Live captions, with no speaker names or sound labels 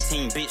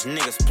team, bitch,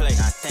 niggas play.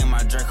 I think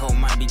my Draco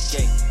might be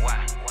gay.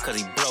 Why? Cause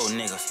he blow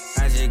niggas.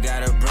 I just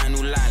got a brand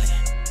new lolly.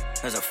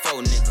 That's a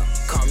faux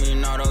nigga. Call me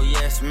an auto,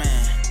 yes, man.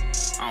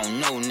 I don't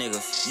know,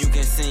 niggas. You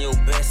can send your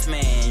best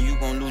man, you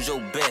gon' lose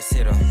your best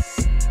hitter.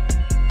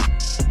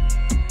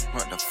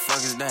 What the fuck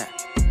is that?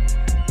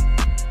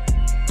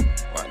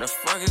 What the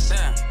fuck is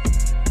that?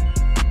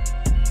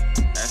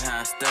 That's how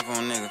I step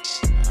on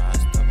niggas. I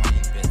step on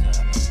these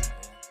bitches.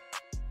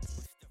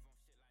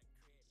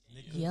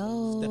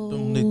 Yo. Step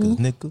on niggas,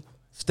 nigga.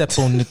 Step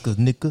on niggas,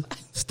 nigga.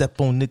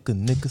 Step on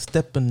niggas, nigga.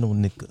 Stepping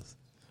on niggas.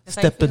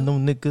 Stepping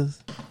on niggas.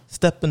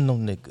 Stepping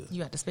on niggas.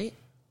 You got to spit?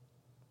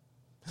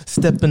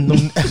 Stepping on.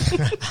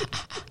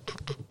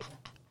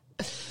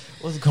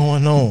 What's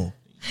going on?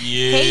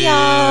 Yeah. Hey,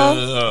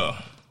 y'all.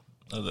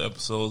 Another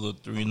episode of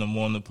 3 in the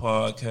Morning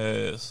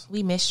podcast.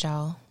 We missed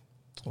y'all.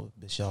 Oh,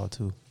 miss y'all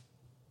too.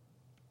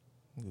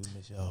 We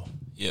miss y'all.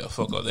 Yeah,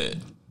 fuck all that.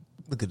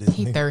 Look at this.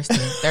 He nigga. thirsty.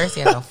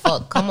 Thirsty as a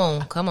fuck. Come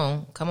on.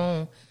 Kanye,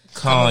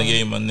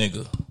 my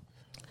nigga.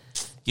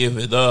 Give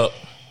it up.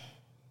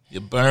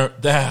 You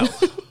burnt out.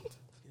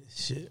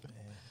 Shit,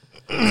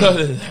 man. Cut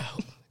it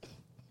out.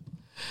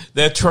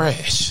 That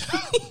trash.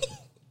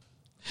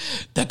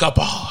 That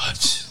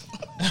garbage.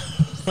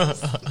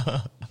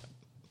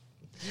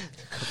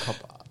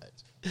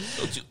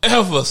 Don't you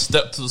ever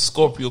step to the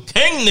Scorpio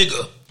King,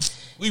 nigga.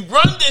 We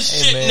run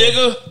this shit, man.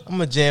 nigga. I'm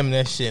gonna jam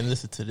that shit and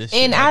listen to this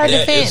shit. In our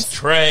That defense, is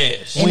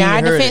trash. in We our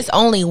ain't heard defense, it.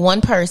 only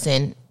one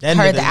person That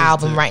heard nigga the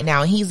album listened. right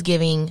now, and he's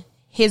giving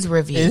his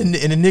review. And the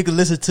nigga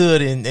listened to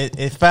it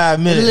in 5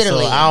 minutes.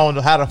 Literally. So I don't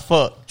know how the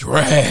fuck.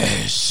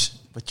 Trash.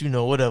 But you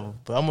know, whatever.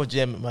 But I'm gonna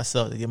jam it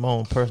myself to get my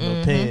own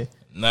personal opinion.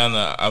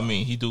 Nah. I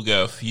mean, he do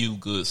got a few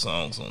good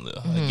songs on there.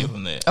 I give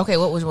him that. Okay,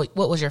 what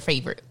was your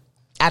favorite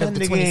out of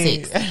the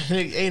 26?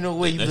 Ain't no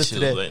way you That listen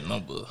shit to was that. like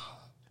number.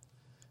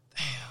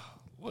 Damn,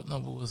 what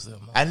number was that?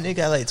 I nigga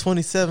got like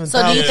 27.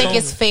 So do you think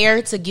it's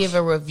fair to give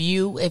a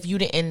review if you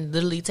didn't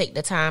literally take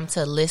the time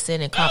to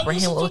listen and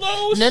comprehend? listen to the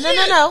whole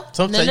No.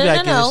 Sometimes you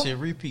gotta give this shit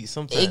repeat.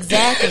 Sometimes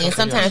Exactly, and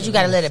sometimes you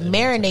gotta let it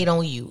marinate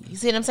on you. You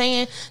see what I'm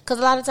saying? Because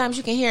a lot of times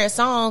you can hear a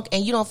song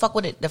and you don't fuck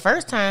with it the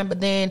first time,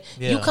 but then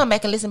you come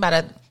back and listen by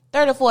the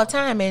third or fourth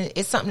time, and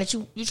it's something that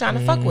you trying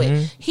to fuck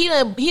with. He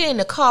in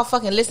the car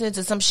fucking listening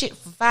to some shit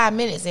for 5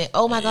 minutes, and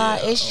oh my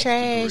god, it's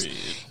trash,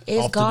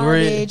 it's Off the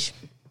grid. garbage.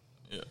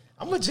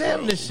 I'm gonna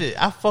jam this shit.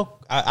 I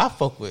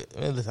fuck with.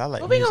 Man, listen, I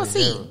like. But we gonna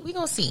music, see. man.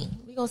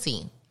 We gonna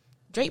see.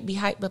 Drake be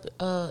hyped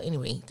up.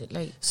 Anyway,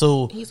 like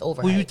So he's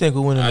over. who you think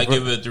will win? I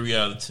give it a 3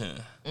 out of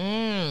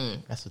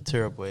 10. That's a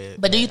terrible ad.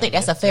 But do you think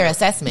that's a fair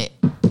assessment?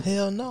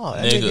 Hell no,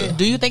 that Nigga.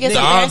 Do you think it's a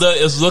fair? Donda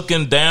is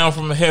looking down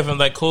from heaven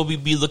like Kobe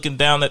be looking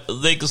down at the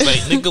Lakers like,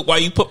 nigga, why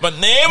you put my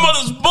name on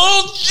this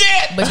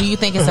bullshit? But do you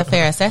think it's a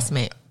fair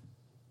assessment?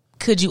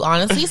 Could you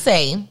honestly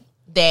say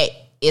that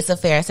it's a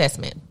fair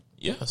assessment?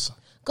 Yes.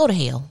 Go to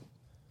hell.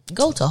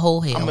 Go to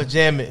whole hell. I'm gonna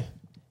jam it,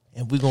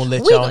 and we gonna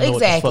let y'all know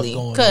exactly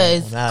what the fuck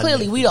going on. because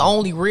clearly we the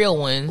only real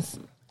ones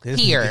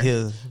here.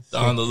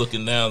 Donda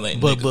looking down like,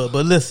 But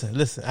nigga,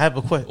 listen. I have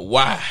a question.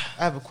 why?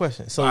 I have a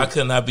question. So Why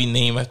couldn't I be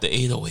named after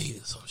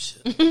 808 or some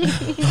shit?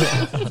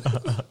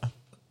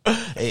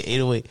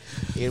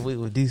 808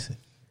 was decent.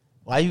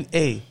 Why you?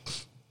 Hey,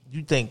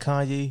 you think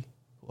Kanye?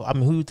 Well, I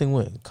mean, who you think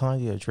win?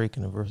 Kanye or Drake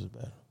in the versus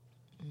battle?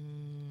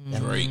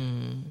 Drake.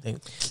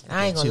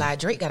 I ain't gonna lie,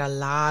 Drake got a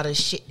lot of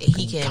shit that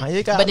he can.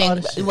 Kanye got but a then, lot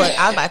of shit. well,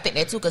 I was about to think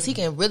that too because he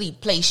can really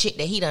play shit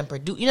that he done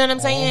produce. You know what I'm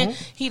saying?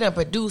 He done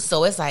produce,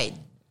 so it's like,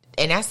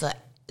 and that's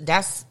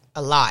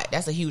a lot.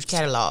 That's a huge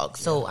catalog.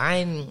 So I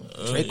ain't.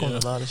 Drake on a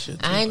lot of shit.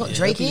 Too. I ain't gonna.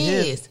 Drake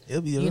is.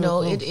 It'll be you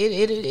know, real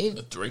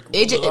it Drake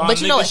just, with a lot but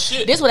of you know, nigga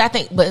shit. this is what I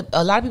think. But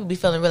a lot of people be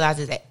failing to realize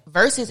is that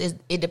verses is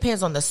it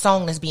depends on the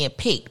song that's being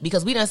picked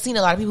because we done seen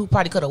a lot of people who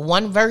probably could have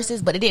won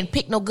verses, but it didn't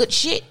pick no good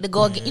shit to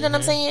go against. You know what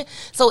I'm saying?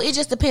 So it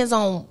just depends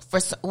on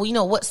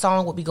what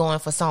song would be going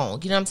for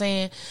song. You know what I'm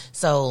saying?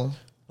 So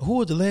Who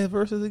was the last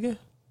verses again?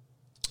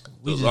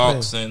 The just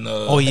Locks played. and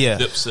Yeah,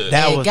 Dipset.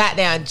 that and was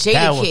goddamn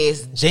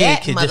Jadakiss,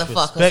 that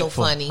motherfucker so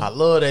funny. I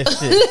love that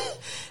shit.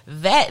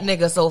 That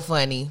nigga so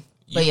funny.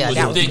 But yeah,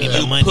 that was thinking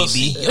good. you Money,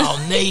 pussy, B. y'all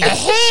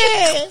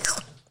niggas.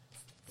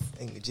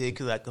 Jake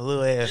like a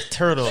little ass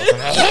turtle.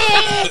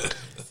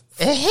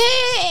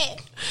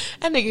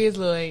 That nigga is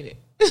little, ain't it?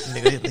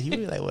 Nigga, he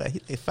really like what? He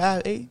like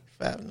 5'8",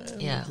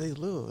 5'9". Yeah. He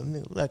little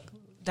nigga like.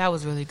 That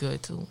was really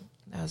good too.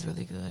 That was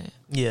really good.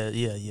 Yeah.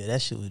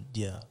 That shit was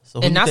So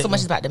who And you not so think much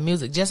won? about the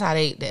music, just how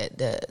they they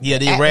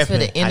atmosphere, rapping.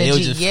 the How energy. they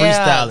was just yeah,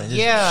 freestyling, just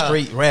yeah.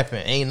 straight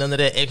rapping. Ain't none of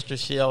that extra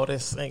shit, all that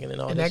singing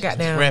and all And that. that shit.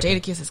 goddamn Just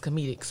rapping. Jadakiss is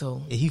comedic,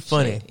 so Yeah, he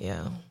funny. shit,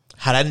 yeah.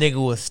 How that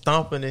nigga was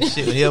stomping and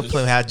shit when he was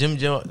playing. How Jim was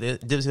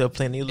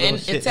playing these little And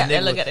shit. tap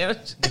that nigga look was-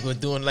 at them. nigga was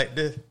doing like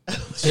this.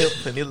 He was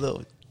playing these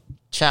little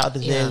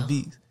childish Yeah. ass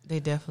beats. They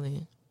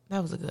definitely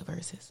that was a good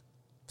versus.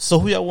 So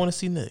who y'all want to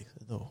see next?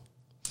 Though?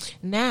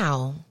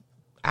 Now,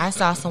 I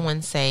saw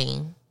someone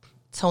saying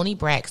Tony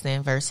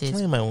Braxton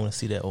versus I might want to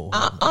see that old.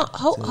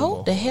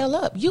 hold the hell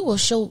up. You will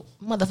show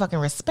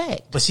motherfucking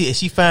respect. But she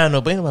fine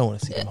though. But anybody want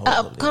to see them.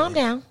 Calm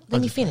down.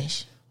 Let me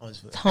finish. I'm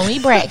just- Tony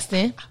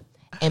Braxton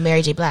and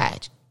Mary J.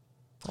 Blige.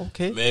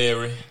 Okay.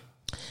 Mary.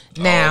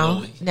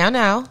 Now,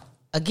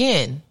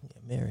 again,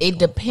 Mary it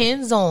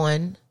depends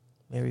on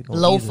Mary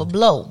blow for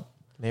blow.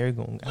 Mary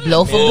gonna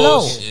Blow for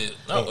blow. Shit.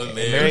 Not with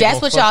Mary.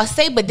 That's what y'all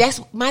say, but that's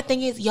my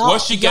thing is y'all.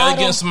 What she got y'all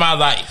against my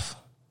life?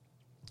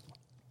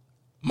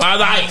 My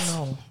life.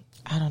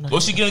 I don't know.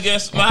 What she got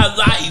against my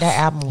life? That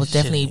album was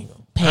definitely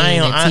I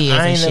pain ain't- and tears I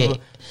and ain't shit.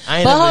 never- I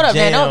ain't But never hold up,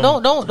 man!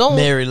 jammed Don't.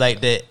 Mary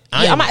like that.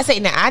 Yeah, I'm not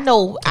saying that. I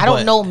don't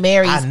But know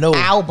Mary's I know.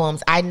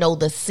 albums. I know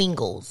the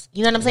singles.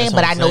 You know what I'm saying? That's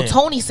But what I I'm know saying.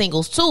 Tony's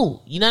singles too.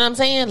 You know what I'm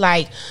saying?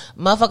 Like,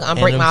 motherfucker,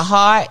 Unbreak them- My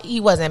Heart. He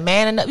wasn't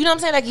man enough. You know what I'm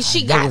saying? Like,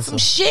 she know got it's some a-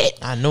 shit.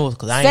 I know it's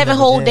because I ain't 7 never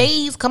whole jammed.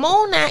 days. Come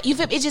on now. You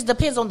feel? It just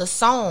depends on the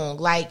song.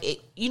 Like,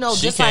 it, you know,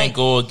 She just can't like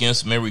go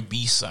against Mary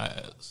B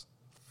sides.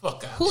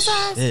 Fuck out. who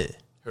size? Yeah.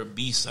 Her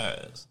B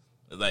sides,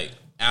 like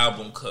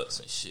album cuts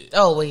and shit.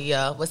 Oh well,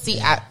 yeah. But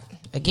see,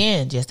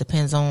 again, just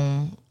depends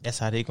on. That's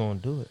how they gonna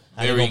do it.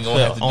 How Mary they ain't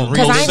gonna have to put it on do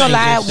Because real I ain't gonna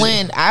lie, singles.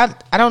 when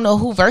I don't know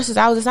who verses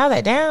I was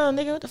like, damn,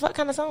 nigga, what the fuck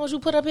kind of songs you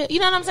put up here? You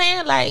know what I'm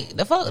saying? Like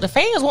the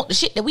fans want the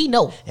shit that we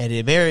know. And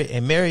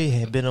then Mary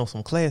had been on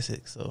some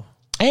classics. So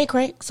Ain't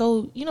crack.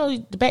 So you know,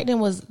 back then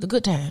was the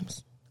good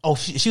times,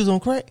 she was on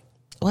crack.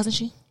 wasn't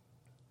she?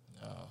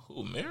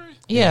 Who, Mary?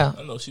 Yeah.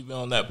 I know she been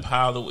on that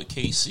powder with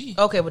KC.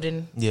 Okay, but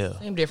then Yeah,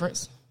 same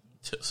difference.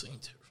 Just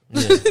ain't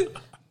different.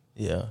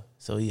 yeah, yeah.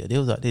 So yeah, they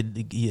was out there.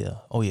 Yeah,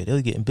 oh yeah, they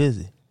was getting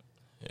busy.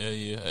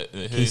 Yeah.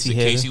 Casey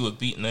had Casey was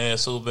beating her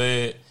ass so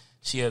bad,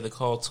 she had to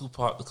call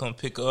Tupac to come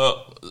pick her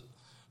up.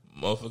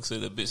 Motherfucker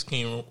said that bitch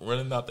came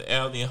running out the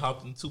alley and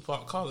hopped in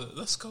Tupac car.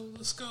 Let's go.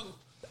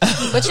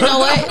 But you know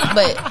what?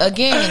 But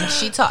again,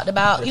 she talked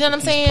about. You know what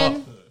I'm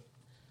saying?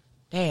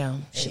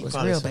 Damn, she was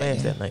Probably real bad.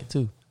 smashed that night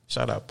too.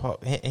 Shout out Pac.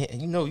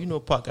 You know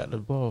Pac got the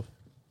ball.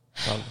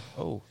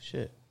 Oh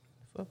shit.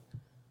 Fuck.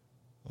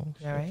 Oh,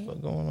 shit. All right.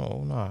 What going on?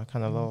 Oh, no, I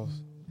kind of lost.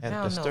 I Had to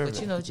don't know, disturb but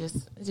it. you know,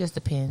 it just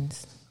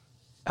depends.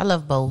 I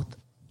love both.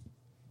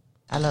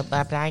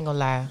 But I ain't gonna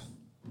lie.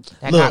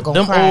 That not gonna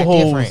them cry old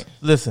hoes. different.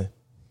 Listen,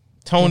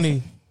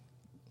 Tony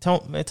ain't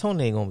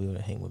gonna be able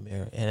to hang with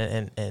Mary,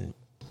 and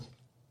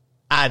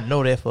I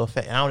know that for a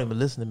fact. I don't even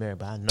listen to Mary,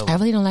 but I know. I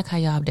really don't like how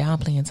y'all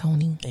downplaying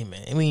Tony. Hey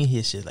man, we ain't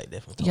hear shit like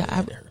that from Tony.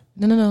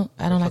 Yeah, no.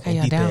 I don't like how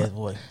y'all deep ass down.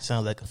 voice.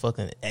 Sounds like a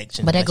fucking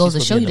action. But that like goes to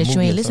she's show you supposed that be in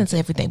you a ain't movie or listen to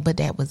something.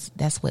 everything. But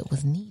that's what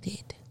was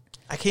needed.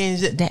 I can't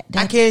just. That-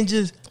 I can't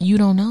just. You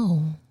don't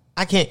know.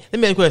 I can't. Let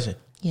me ask you a question.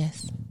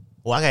 Yes.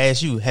 Well, I gotta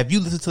ask you. Have you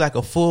listened to like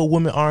a full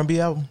woman R&B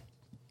album?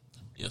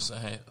 Yes, I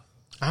have.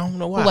 I don't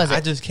know why. Who was it?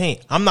 I just can't.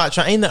 I'm not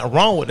trying. Ain't nothing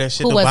wrong with that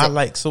shit. Who though, was but I it?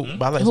 like so.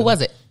 But I like Who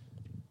was it?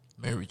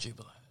 Mary J.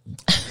 Blige.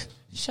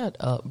 Shut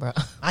up, bro.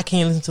 I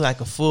can't listen to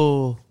like a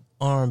full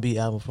R&B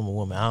album from a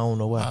woman. I don't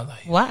know why. I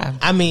like it. Why?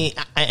 I mean,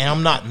 and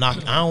I'm not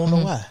knocking. I don't Mm-hmm.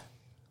 know why.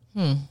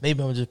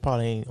 Maybe I'm just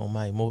probably ain't on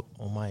my You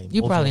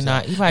probably emotional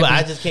not. side. You probably but be-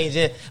 I just can't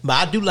jam. But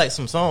I do like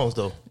some songs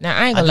though. Now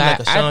I ain't I gonna do lie. like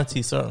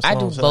Ashanti song. I do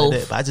something both. Like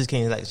that, but I just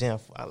can't like jam.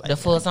 I like The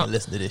full man, I song. can't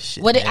listen to this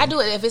shit. Well, man. I do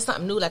it if it's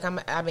something new. Like I've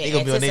been They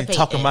gonna be on there anticipating.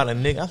 talking about a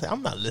nigga. I say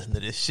I'm not listening to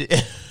this shit.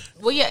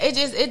 Well, yeah,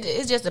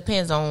 it just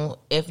depends on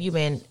if you've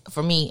been,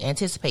 for me,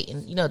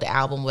 anticipating, you know, the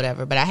album,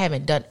 whatever. But I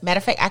haven't done. Matter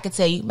of fact, I could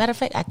tell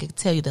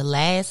you the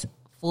last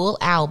full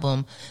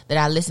album that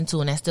I listened to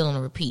and that's still on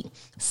a repeat.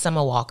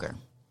 Summer Walker.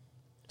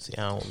 See,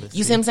 I don't listen.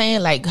 You see what I'm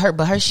saying? Like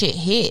her shit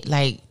hit.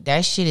 Like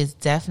that shit is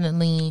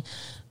definitely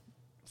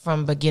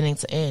from beginning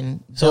to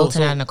end. So- Built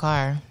out in the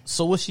car.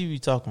 So what she be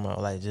talking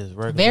about? Like just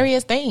regular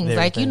Various things. Various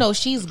Like you things. know,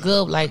 she's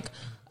good. Like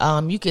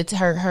you could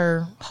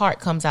her heart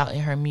comes out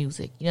in her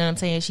music. You know what I'm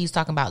saying? She's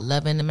talking about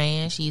loving the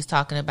man. She's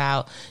talking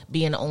about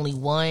being the only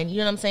one. You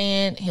know what I'm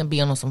saying? Him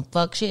being on some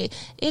fuck shit.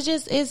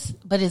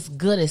 But it's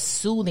good. It's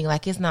soothing.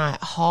 Like it's not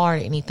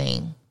hard or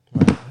anything.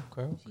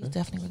 Okay. She's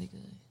definitely really good.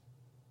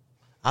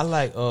 I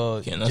like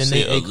Can I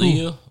say Janae Aiko.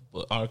 Aaliyah?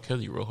 But R.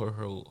 Kelly wrote her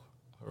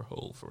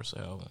whole first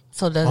album.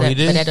 So does Oh, that? he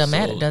did? But that doesn't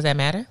matter. So- Does that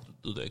matter?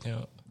 Do that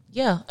count?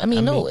 Yeah, I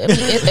mean,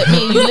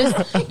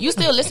 you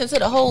still listen to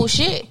the whole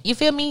shit. You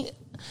feel me?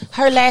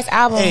 Her last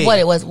album, Hey. what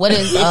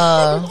is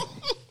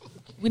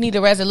We Need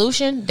a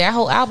Resolution? That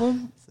whole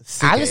album,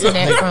 I listened to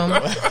that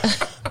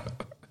from.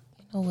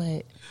 You know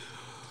what?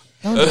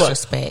 Don't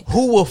disrespect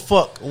Who will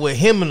fuck with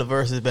him in the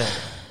verses back?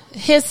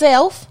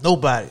 himself,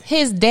 Nobody.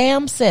 his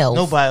damn self.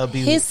 Nobody will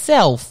be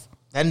himself,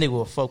 that nigga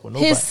will fuck with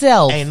nobody.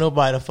 Himself. Ain't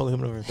nobody to fuck with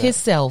him in the verses back.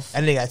 himself,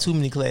 That nigga got too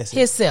many classes.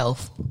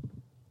 himself.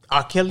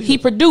 R. Kelly. He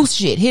produced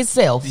shit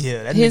himself.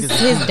 Yeah, that his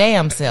nigga's-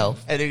 damn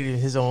self. that nigga in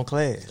his own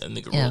class. That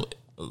nigga Yeah. wrote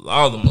a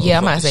lot of them. Yeah,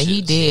 I'm about to motherfucking say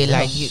he shits. did.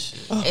 Like you,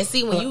 and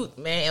see when you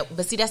man,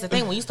 but see that's the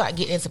thing when you start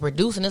getting into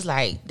producing, it's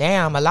like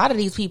damn, a lot of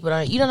these people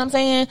don't. You know what I'm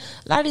saying?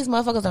 A lot of these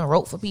motherfuckers done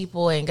wrote for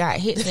people and got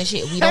hits and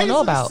shit we don't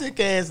know about. Sick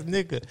ass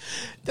nigga.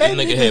 That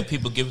nigga had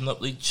people giving up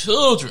their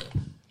children.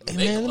 Hey Make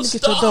man, them let me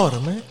get stop. your daughter,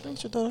 man. Let me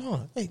get your daughter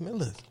on. Hey man,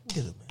 look, get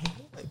it, man.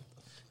 Like,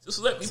 Just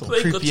let me Some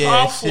play creepy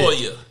guitar ass for shit.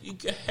 you. You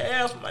can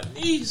have my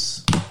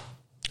niece.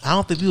 I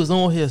don't think we was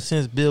on here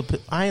since Bill.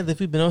 I ain't think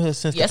we been on here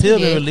since Yes, the we pill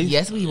been did. released.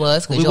 Yes, we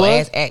was because We your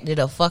was? ass acted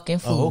a fucking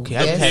fool. Oh, okay.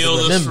 I just Yes. had to Pill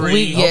is remember.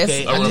 free. Yes,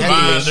 Okay, I I A just had to make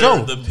reminder,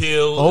 sure. the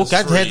pill Oh, is okay,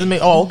 I just had to free.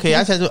 make. Oh, okay. I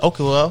just had to.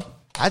 Okay, well,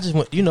 I just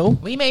went, you know.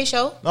 We made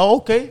sure. Oh,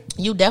 okay.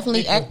 You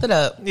definitely acted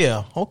up.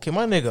 Yeah, okay,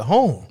 my nigga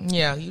home.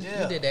 Yeah, you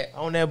did that.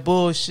 On that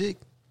bullshit,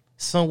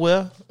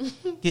 somewhere,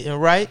 getting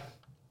right,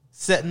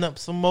 setting up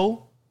some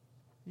more.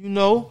 You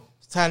know,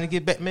 it's time to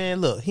get back.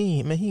 Man, look, he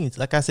ain't,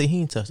 like I said,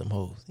 he ain't touch them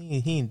hoes.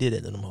 He ain't did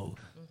that to them hoes.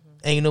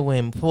 Ain't no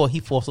way before he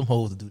forced them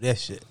hoes to do that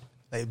shit.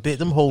 Like, bitch,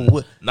 them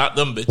hoes. Not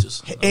them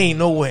bitches. Ain't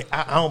no way.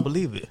 I don't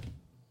believe it.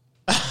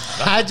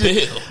 Not the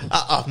pill.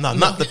 No,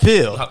 not the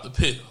pill. Not the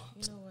pill.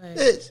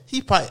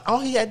 He probably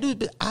all he had to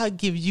do is I'll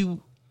give you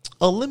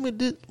a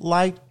limited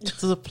life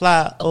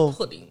supply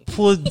of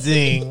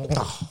pudding.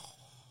 Oh.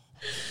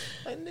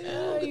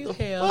 You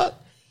hell.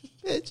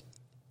 Bitch.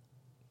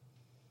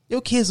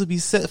 Your kids will be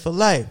set for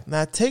life.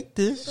 Now take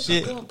this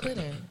shit.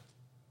 Pudding.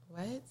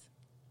 What?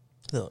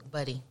 Look.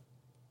 Buddy.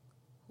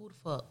 Who the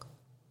fuck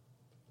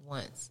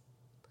wants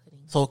pudding?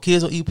 So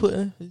kids will eat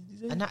pudding?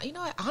 You know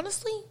what?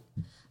 Honestly,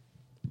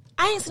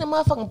 I ain't seen a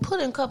motherfucking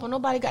pudding cup or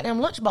nobody got them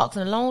lunchbox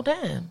in a long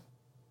time.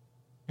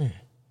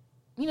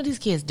 You know, these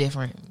kids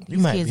different. You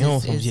might be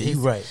on some shit. You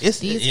right. These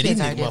kids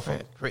are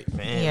different. Crazy,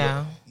 man.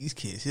 Yeah. These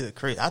kids here are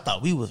crazy. I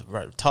thought we was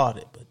right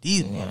retarded, but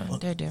these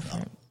motherfuckers, they're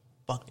different.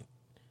 Fucking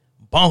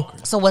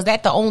bonkers. So was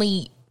that the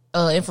only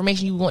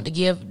information you want to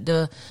give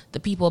the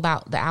people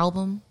about the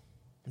album?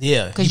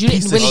 Yeah, because you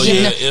didn't really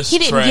give. He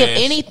didn't give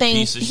anything.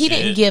 He shit.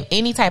 Didn't give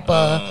any type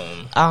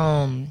of.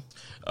 Oh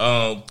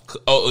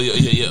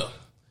yeah.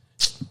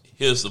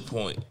 Here's the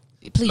point.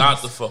 Please.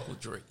 Not to fuck with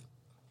Drake.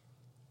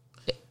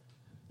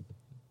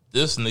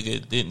 This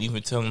nigga didn't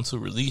even tell him to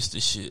release the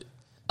shit.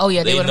 Oh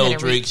yeah, they know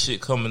Drake shit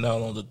coming out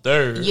on the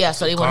 3rd. Yeah,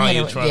 so they want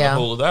Kanye trying to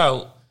hold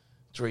out.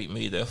 Drake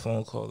made that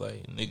phone call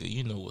like, nigga,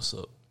 you know what's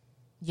up.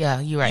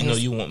 Yeah, you right. You know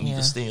you want me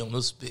to stay on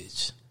this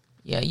bitch.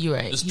 Yeah, you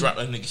right. Just drop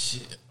that nigga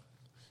shit.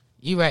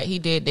 You right. He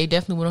did. They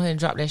definitely went ahead and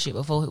dropped that shit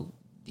before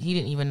he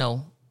didn't even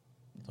know.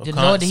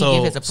 Nor did he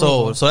give his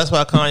approval. So that's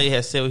why Kanye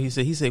had said what he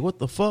said. He said, "What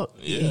the fuck?"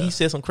 Yeah. He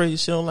said some crazy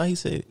shit online. He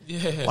said,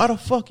 "Yeah, why the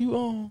fuck you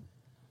on?"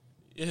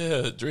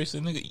 Yeah, Drake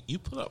said, "Nigga, you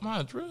put up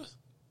my address."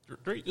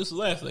 Drake just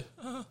laughed like,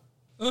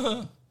 "Hi,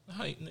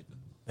 nigga."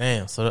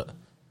 Damn. So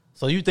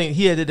you think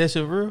he had did that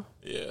shit for real?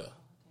 Yeah.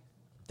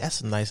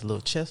 That's a nice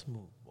little chess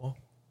move, boy,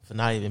 for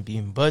not even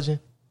being budging.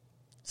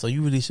 So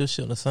you released your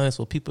shit on the Sunday,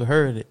 so people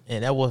heard it,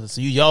 and that wasn't.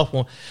 So y'all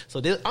want. So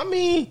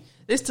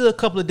it's still a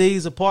couple of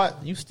days apart.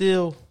 You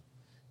still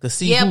could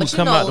see who would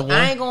come out the one.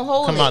 I ain't gonna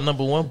hold come it. out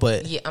number one,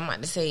 but yeah, I'm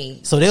about to say.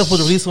 So they'll put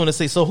the release one to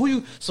say. So who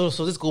you? So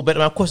let's go back to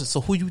my question.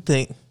 So who you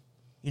think?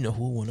 You know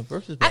who won the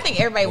verses? I think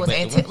everybody was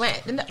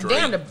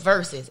down the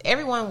verses.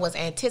 Everyone was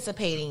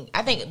anticipating.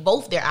 I think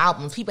both their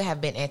albums, people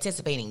have been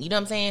anticipating. You know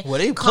what I'm saying?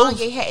 Well,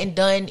 Kanye hadn't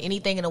done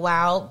anything in a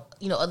while,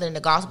 other than the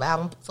gospel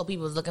album. So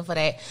people was looking for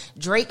that.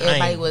 Drake,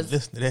 everybody was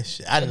listening to that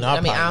shit. I didn't know.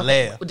 I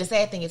laugh. But the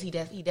sad thing is, he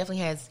definitely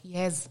has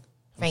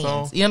fans. You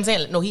know what I'm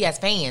saying? No, he has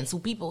fans who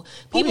people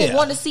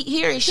want to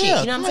hear his shit. You know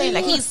what I'm saying?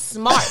 Like, he's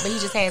smart, but he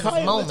just has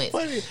his moments.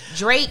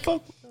 Drake.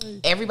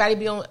 Everybody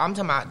be on. I'm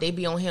talking about they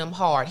be on him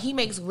hard. He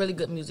makes really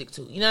good music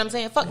too. You know what I'm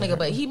saying? Fuck nigga,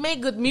 but he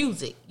make good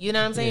music. You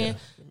know what I'm saying?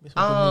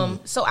 Yeah.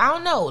 So I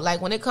don't know.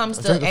 Like when it comes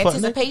to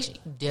anticipation,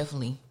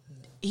 definitely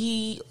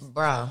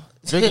bruh.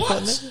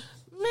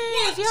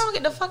 Man, if y'all don't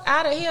get the fuck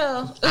out of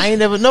here, I ain't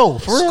never know.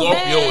 For real,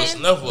 Scorpio is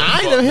never. I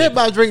ain't never heard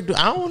about Drake.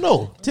 I don't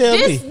know. Tell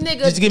me. This nigga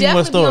just give me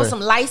one story. Be on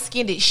some light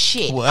skinned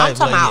shit. I'm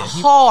talking about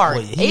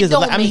hard. He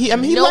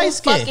light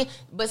skinned,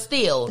 but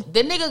still,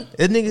 the nigga.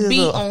 That nigga is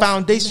a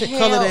foundation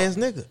colored ass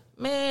nigga.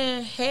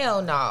 Man,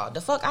 hell no. The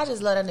fuck, I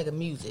just love that nigga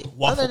music.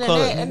 Waffle Other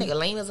than that nigga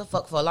lame as a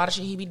fuck for a lot of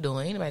shit he be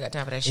doing. Ain't nobody got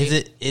time for that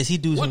shit. Is he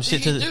do some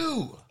shit to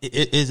do?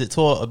 Is it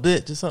toward a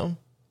bitch or something?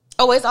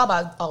 Oh, it's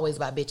always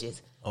about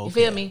bitches. Okay. You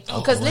feel me?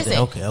 Because listen,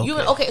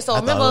 so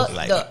remember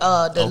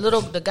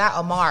the guy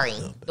Amari,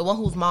 the one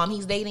whose mom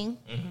he's dating.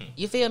 Mm-hmm.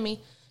 You feel me?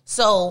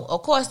 So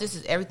of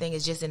course everything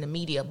is just in the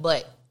media,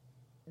 but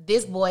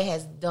this boy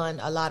has done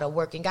a lot of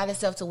work and got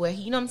himself to where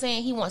he, you know what I'm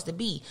saying, he wants to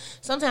be.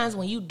 Sometimes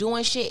when you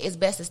doing shit, it's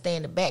best to stay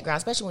in the background,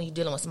 especially when you're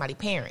dealing with somebody's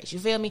parents. You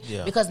feel me?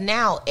 Yeah. Because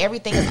now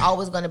everything is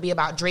always going to be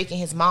about Drake and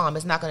his mom.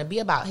 It's not going to be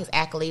about his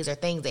accolades or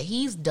things that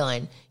he's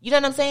done. You know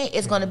what I'm saying?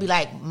 It's going to be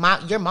like,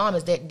 your mom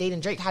is dating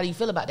Drake. How do you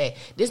feel about that?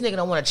 This nigga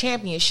don't want a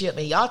championship,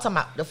 and y'all talking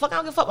about the fuck. I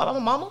don't give a fuck about my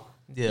mama.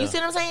 Yeah. You see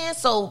what I'm saying?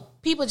 So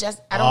people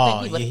I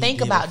don't think people think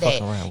about that.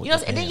 You know,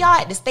 and then y'all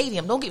at the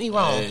stadium. Don't get me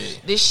wrong.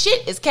 Hey. This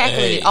shit is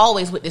calculated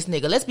always with this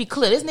nigga. Let's be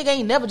clear. This nigga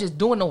ain't never just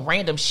doing no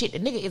random shit. The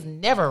nigga is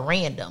never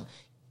random.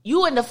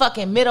 You in the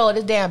fucking middle of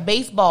this damn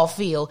baseball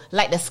field,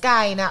 like the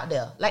sky ain't out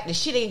there, like the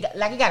shit ain't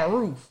like it got a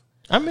roof.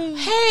 I mean,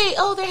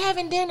 they're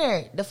having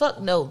dinner. The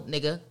fuck no,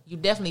 nigga. You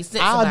definitely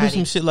sent somebody. I'll do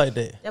some shit like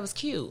that. That was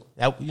cute.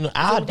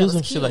 I'll do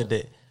some shit like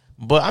that.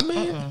 But I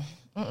mean,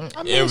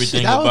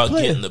 everything about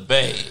getting the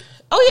bag.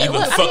 Oh yeah,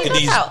 even fucking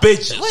these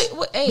bitches. Wait,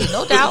 hey,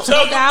 no doubt,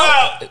 no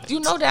doubt.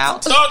 You no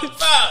doubt. Talk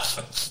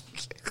about.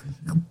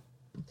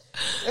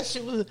 That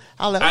shit was.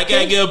 I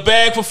gotta get a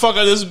bag for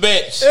fucking this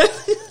bitch.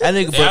 That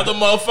nigga, other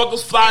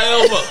motherfuckers fly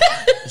over.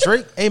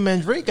 Drake, hey man,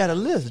 Drake got a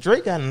list.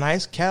 Drake got a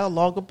nice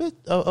catalog of bitch.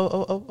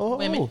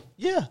 Women.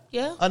 Yeah,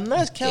 a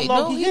nice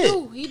catalog.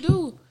 He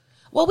do.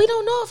 Well, we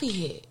don't know if he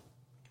hit.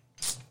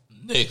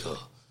 Nigga.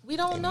 We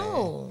don't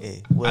know.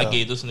 Hey, I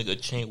gave this nigga a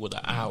chain with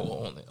an hour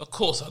on it. Of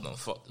course I done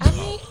fucked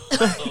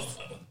this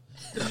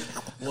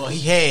Well,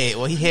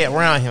 he had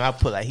around him. I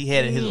put like he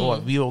had in his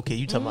order. We okay?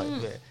 You talking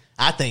about that?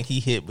 I think he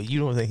hit, but you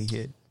don't think he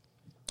hit.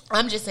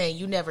 I'm just saying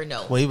you never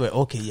know. Well, he went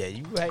okay. Yeah,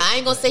 you right. I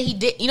ain't gonna say he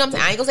did. You know what I'm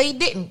saying? I ain't gonna say he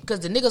didn't because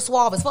the nigga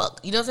suave as fuck.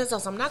 You know what I'm saying?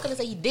 So I'm not gonna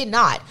say he did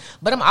not,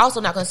 but I'm also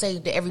not gonna say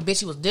that every bitch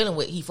he was dealing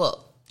with he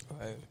fucked.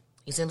 Right.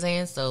 You see what I'm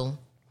saying? So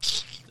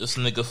This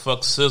nigga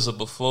fucked SZA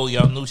before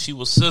y'all knew she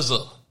was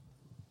SZA.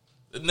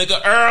 The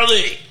nigga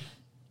early.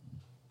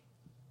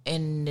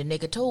 and the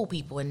nigga told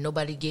people and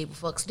nobody gave a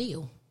fuck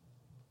still.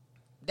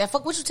 That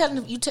fuck what you telling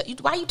him?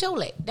 Why you told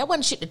that? That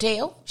wasn't shit to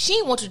tell. She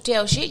didn't want you to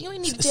tell shit. You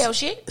ain't need to tell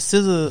shit.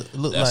 SZA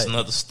look That's like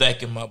another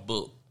stack in my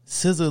book.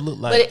 SZA look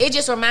like. But it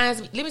just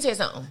reminds me. Let me tell you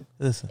something.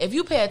 Listen. If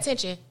you pay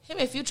attention, him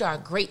and Future are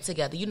great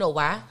together. You know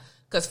why?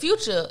 Because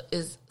Future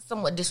is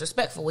somewhat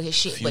disrespectful with his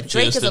shit, but Future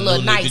Drake is is the a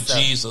little new nigga nicer.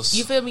 Jesus.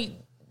 You feel me?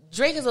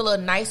 Drake is a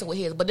little nicer with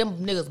his, but them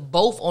niggas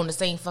both on the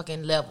same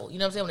fucking level. You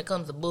know what I'm saying? When it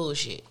comes to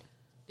bullshit,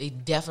 they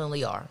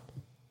definitely are.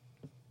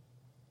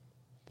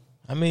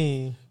 I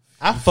mean,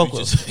 I fuck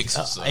with.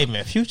 Hey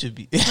man, Future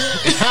be.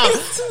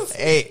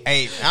 hey,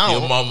 I don't.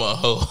 Your mama a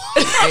hoe.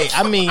 Hey,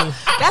 I mean,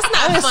 That's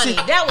not funny.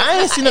 That was I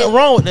ain't see nothing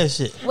wrong with that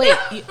shit. Wait,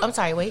 I'm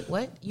sorry. Wait,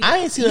 what? I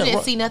ain't see you nothing didn't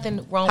wrong. see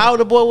nothing wrong. How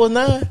the boy was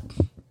 9?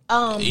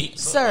 Eight,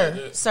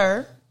 something like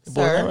Sir, that.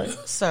 boy not right?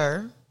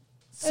 sir.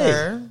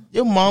 Hey,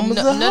 your mama's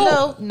a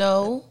hoe.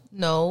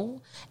 No.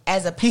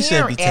 As a He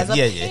shouldn't be parent,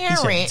 telling- he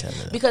shouldn't be telling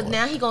that because boy.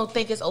 now he gonna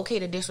think it's okay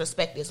to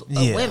disrespect this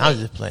Yeah, women. I'm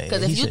just playing. Because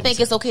He if you shouldn't be think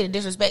it's okay to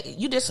disrespect,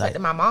 you disrespected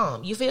my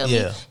mom. You feel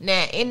Yeah. me?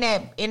 Now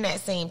in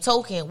that same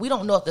token, we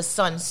don't know if the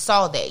son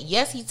saw that.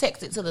 Yes, he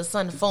texted to the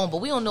son's phone,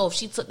 but we don't know if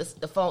she took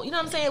the phone. You know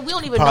what I'm saying? We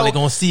don't even Probably know.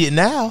 gonna see it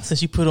now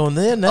since you put on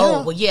there now.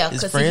 Oh well, yeah, His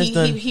because friends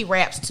done. he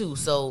raps too.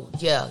 So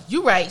yeah,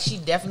 you're right. She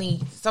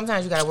definitely.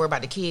 Sometimes you gotta worry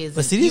about the kids.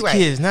 But see, You these right.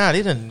 kids now,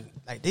 they done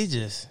like they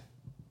just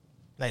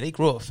like they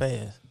grow up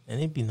fast and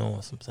they be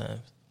knowing sometimes.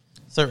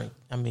 Certain,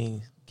 I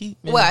mean, He's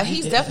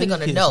definitely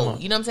gonna know. Smart.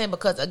 You know what I'm saying?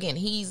 Because again,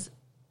 he's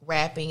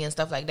rapping and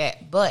stuff like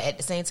that. But at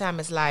the same time,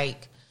 it's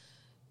like,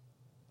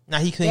 Now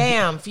he couldn't.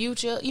 damn,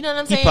 Future. You know what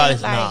I'm He saying? probably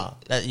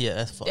like,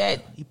 that's fucked. that-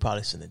 Up. He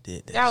probably shouldn't have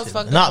did that. that was shit.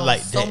 fucked Not up on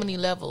like so that. many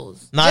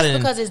levels. Not just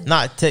because it's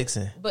not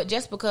texting. but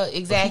just because He could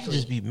exactly.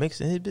 just be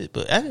mixing his bit.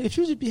 But if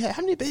you just be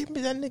how many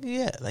babies that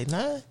nigga got? Like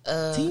 9,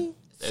 10?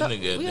 That So-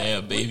 nigga a we-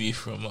 damn baby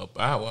from a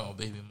Bow Wow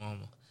baby mama.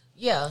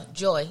 Yeah,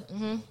 Joy.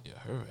 Hmm. Yeah,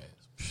 her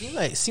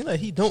ass. Seem like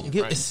he don't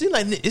give. Right. It seem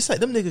like it's like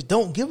them niggas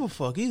don't give a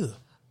fuck either.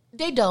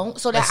 They don't.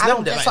 So that Like, I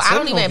don't. some- So like, I some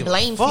don't don't even give a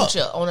blame fuck.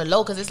 Future on the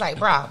low because it's like,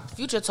 bruh,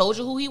 Future told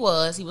you who he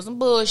was. He was some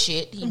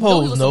bullshit. He Them knew he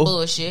hoes was know. some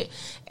bullshit.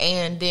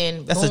 And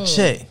then That's a boom.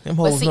 check. Them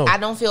But hoes see, know. I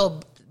don't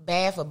feel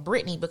bad for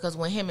Britney because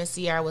when him and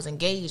Ciara was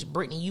engaged,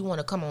 Britney, you want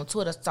to come on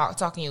Twitter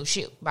talking your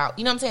shit about,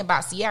 you know what I'm saying,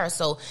 about Ciara.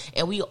 So,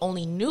 and we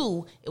only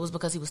knew it was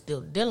because he was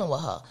still dealing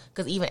with her.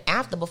 Because even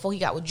after, before he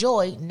got with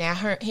Joy, now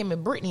him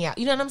and Britney out.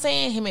 You know what I'm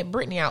saying? Him and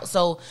Britney out.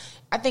 So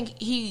I think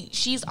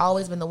she's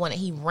always been the one that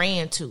he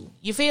ran to.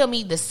 You feel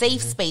me? The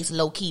safe space,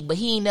 low key. But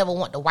he ain't never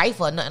want to wife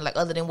her or nothing like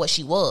other than what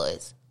she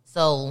was.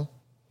 So,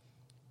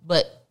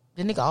 but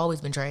the nigga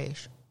always been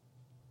trash.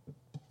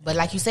 But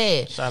like you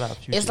said, Shout out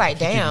Future. it's like,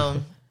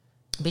 damn,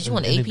 bitch, you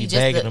want And they AP be just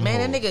bagging to, them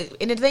man, that hoes. nigga.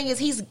 And the thing is,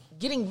 he's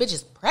getting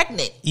bitches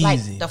pregnant. Easy.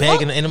 Like, the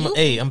Bagging fuck? them. You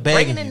Hey, I'm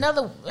bagging bringing you.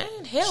 another,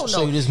 man, hell no.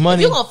 Show you this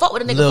money, If you gonna fuck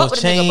with a nigga, little fuck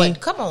with a nigga, chain,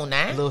 but come on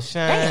now. little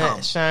shine Damn.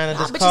 of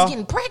Y'all this bitches car.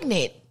 getting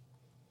pregnant.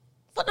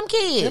 Fuck them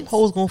kids. Them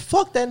hoes gonna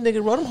fuck that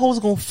nigga, bro. Them hoes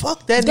gonna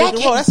fuck that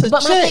nigga, bro. That's a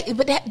but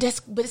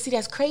check. but see,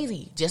 that's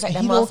crazy. Just like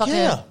that He don't motherfucking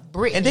care.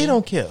 Britney. And they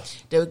don't care.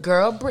 The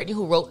girl Britney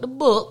who wrote the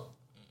book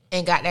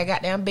and got that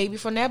goddamn baby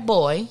from that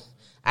boy.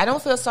 I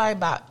don't feel sorry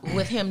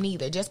with him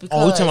neither. Just because.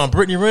 Oh, you talking about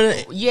Britney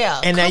Renner? Yeah,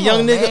 And that come young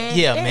on, nigga? man.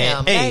 Yeah,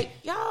 Damn, man. Hey, like,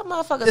 y'all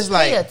motherfuckers it's pay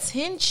like-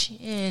 attention.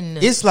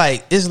 it's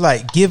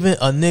like giving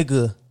a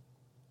nigga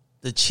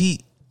the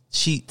cheat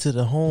sheet to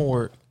the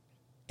homework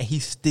and he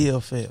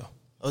still fail.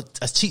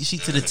 A cheat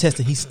sheet to the test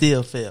and he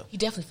still fail. He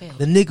definitely failed.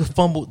 The nigga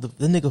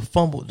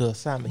fumbled the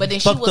assignment. But he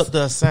then fucked up the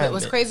But assignment.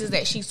 what's crazy is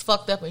that she's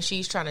fucked up and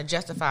she's trying to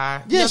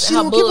justify. Yeah, her she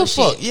don't bullshit.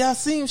 give a fuck. Yeah, I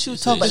seen she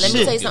was talking But let shit.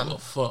 me tell you Give a something.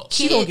 fuck.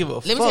 She don't give a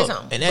Let me fuck. tell you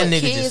something. And that But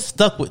nigga kids- just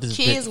stuck with this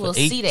Kids bitch will for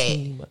see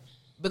 18 that months.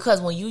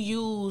 because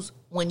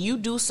when you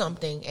do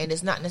something and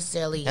it's not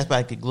necessarily That's why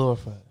I get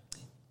glorified.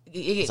 it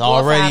gets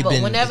already glorified, but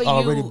been- whenever it's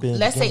already you been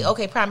let's say done.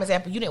 okay, prime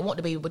example, you didn't want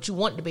the baby, but you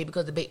want the baby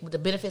because the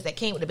benefits that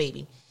came with the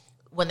baby.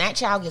 When that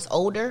child gets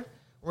older,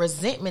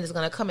 resentment is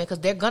gonna come in because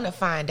they're gonna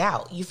find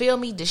out. You feel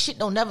me? The shit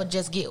don't never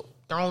just get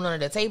thrown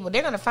under the table.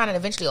 They're gonna find out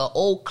eventually an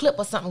old clip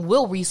or something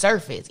will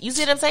resurface. You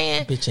see what I'm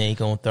saying? Bitch ain't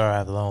gonna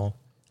thrive long.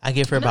 I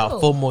give her No. about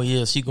 4 more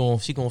years. She gonna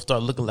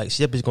start looking like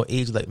that bitch gonna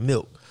age like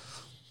milk.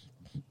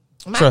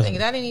 My Trust thing me.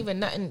 is that ain't even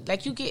nothing.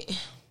 Like you get,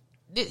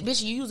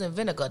 bitch, you using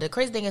vinegar. The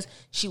crazy thing is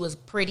she was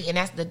pretty, and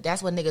that's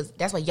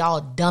what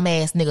y'all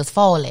dumbass niggas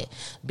fall at.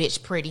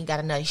 Bitch, pretty, got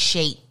a nice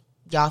shape.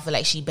 Y'all feel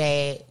like she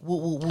bad. Woo,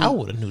 woo, woo. I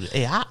would have knew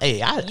that.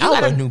 I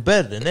would have knew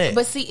better than that.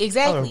 But see,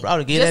 exactly. I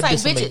would have gave that bitch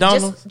some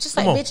McDonald's. Just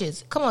like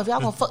bitches. Come on, if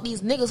y'all gonna fuck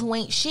these niggas who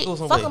ain't shit,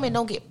 fuck them and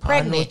don't get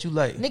pregnant. I know what you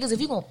like. Niggas, if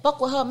you gonna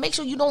fuck with her, make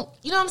sure you don't,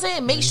 you know what I'm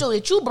saying? Make sure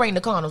that you bring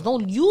the condoms.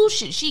 Don't use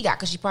shit she got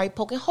because she probably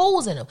poking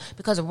holes in them.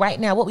 Because right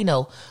now, what we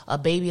know, a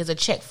baby is a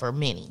check for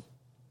many.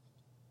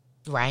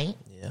 Right?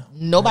 Yeah.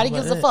 Nobody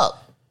gives a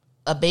fuck.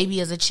 A baby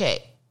is a check.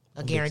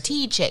 A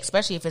guaranteed check,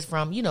 especially if it's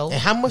from, you know. And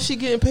how much she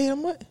getting paid a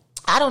month?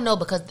 I don't know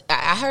because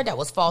I heard that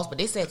was false, but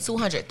they said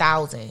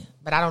 200,000.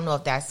 But I don't know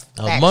if that's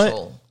A factual.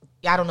 month?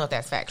 Yeah, I don't know if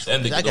that's factual.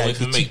 That nigga don't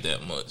even make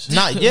that much.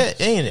 Not yet,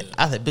 ain't it?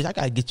 I said, bitch, I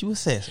gotta get you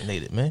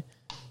assassinated, man.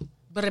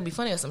 But it'd be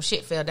funny if some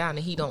shit fell down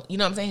and he don't. You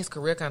know what I'm saying? His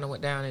career kind of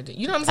went down. And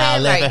you know what I'm saying?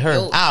 I'll laugh at her.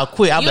 yo, I'll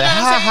quit. I'll be like,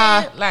 ha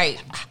ha. Like,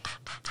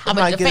 I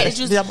might get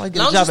a job long at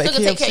as you still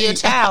can take care of your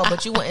KFC. child,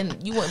 but you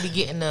wouldn't be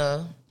getting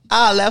the.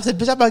 I'll laugh. Say,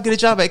 bitch, I might get a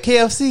job at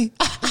KFC.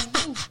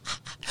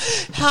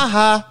 Ha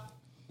ha.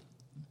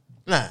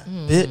 Nah,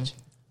 bitch.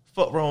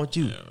 Fuck wrong with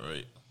you? Yeah,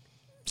 right.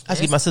 I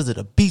should get my sister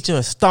to beat you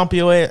and stomp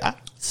your ass. I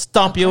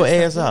stomp your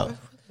ass out.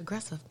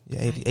 Aggressive. Yeah,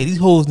 hey, these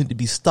hoes need to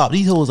be stopped.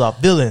 These hoes are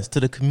villains to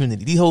the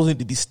community. These hoes need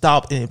to be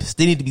stopped and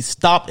they need to be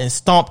stopped and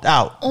stomped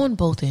out. On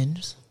both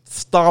ends,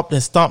 Stomped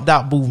and stomped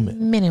out movement.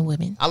 men and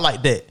women. I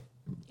like that.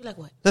 You like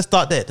what? Let's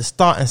start that. The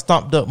stomp and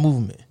stomped up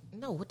movement.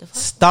 No, what the fuck?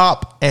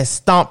 Stop and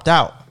stomped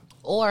out.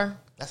 Or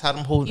That's how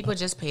them hoes. people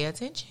just pay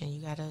attention.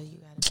 You gotta.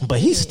 But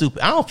he's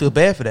stupid. I don't feel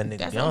bad for that nigga. To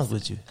That's be honest what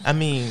with you. I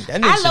mean, that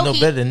I nigga should know low-key-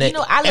 better than that. you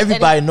know, I looked at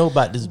Everybody it- know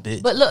about this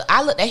bitch. But look,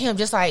 I looked at him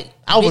just like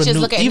I would bitches have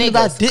look knew, at even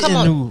niggas. if I didn't Come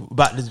on. knew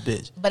about this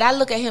bitch. But I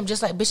look at him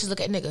just like bitches look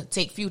at nigga.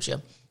 Take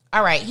Future.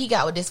 All right, he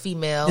got with this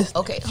female. This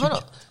Okay, nigga hold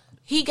on.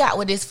 He got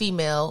with this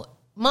female.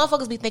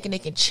 Motherfuckers be thinking they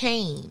can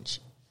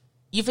change.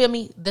 You feel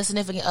me? The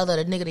significant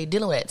other, the nigga they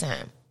dealing with at the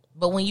time.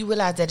 But when you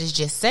realize that it's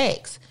just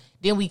sex,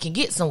 then we can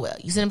get somewhere.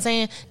 You see what I'm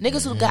saying?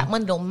 Niggas who got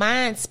money don't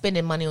mind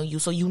spending money on you,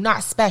 so you're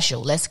not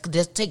special. Let's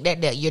just take that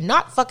there. You're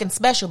not fucking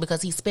special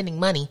because he's spending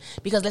money.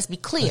 Because let's be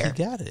clear.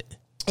 He got it.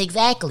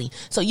 Exactly.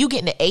 So you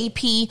getting the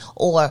AP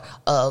or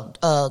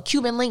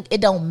Cuban link, it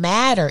don't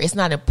matter. It's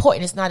not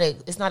important. It's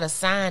not a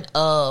sign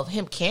of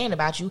him caring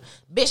about you.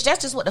 Bitch,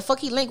 that's just what the fuck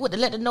he linked with to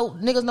let the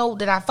niggas know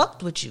that I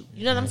fucked with you.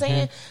 You know what I'm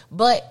saying?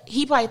 But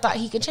he probably thought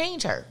he could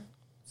change her.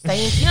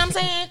 Saying, you know what I'm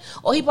saying?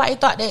 Or he probably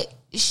thought that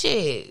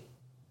shit.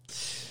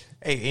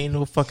 Hey, ain't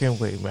no fucking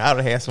way, man. I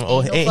would have had some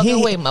old. Ain't no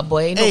fucking way, my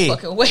boy. Ain't no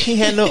fucking way. He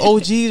had no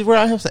OGs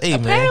around him. Say, hey,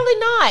 Apparently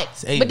not.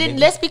 Hey, but then nigga.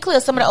 let's be clear,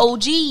 some of the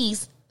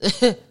OGs,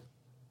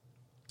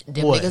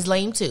 them What? niggas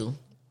lame too.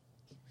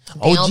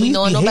 They OGs don't be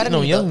knowing be no better hating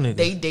on than young you.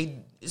 niggas. They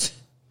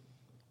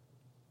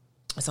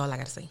that's all I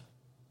gotta say.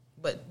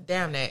 But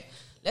damn that.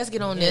 Let's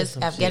get on this.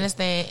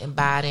 Afghanistan and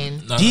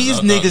Biden. No,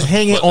 These no, niggas no.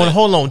 hanging Fuck on. that.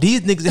 Hold on.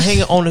 These niggas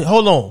hanging on.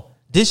 Hold on.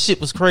 This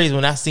shit was crazy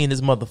when I seen this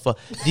motherfucker.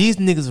 These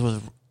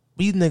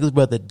niggas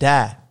rather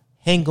die,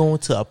 hang on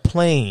to a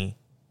plane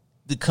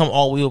to come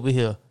all the way over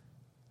here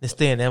and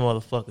stay in that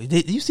motherfucker.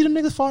 Did you see them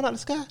niggas falling out the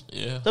sky?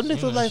 Yeah, Them seen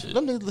niggas that look like shit.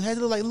 them niggas had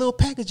to look like little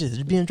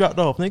packages being dropped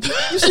off.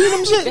 Nigga, you see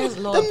them shit? That's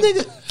Them Lord.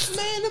 niggas,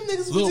 man, them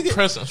niggas. Little get,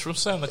 presents from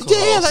Santa Claus.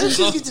 yeah, like these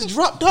shit get just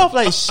dropped off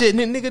like shit. And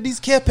then, nigga, these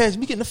care packages,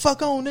 we getting the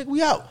fuck on, nigga.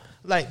 We out.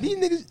 Like these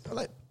niggas,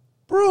 like,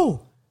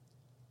 bro.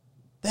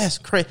 That's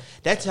crazy.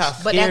 That's how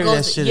But scary that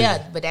goes, that shit yeah.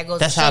 is. But that goes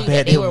That's to how show you that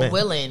bad they they were meant.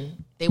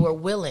 willing. They were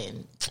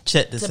willing.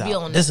 Check this to be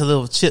out. on This is a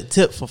little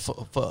tip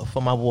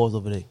for my boys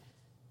over there.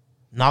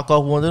 Knock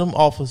off one of them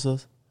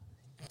officers.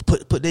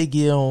 Put their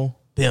gear on.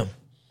 Bam.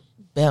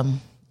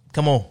 Them.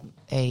 Come on.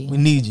 Hey. We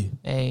need you.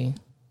 Hey.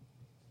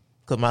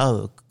 Cause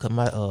my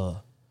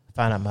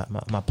find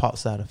out my pop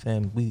side of the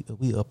family.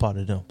 We a part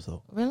of them.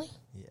 So Really?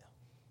 yeah,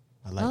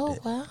 I like Oh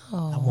that.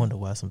 wow. I wonder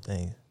why some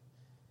things.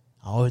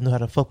 I always know how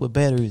to fuck with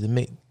batteries and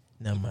make.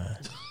 Never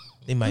mind.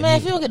 They might. Man,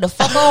 if you don't get the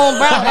fuck on,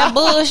 bro, that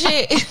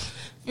bullshit.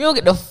 If you don't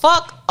get the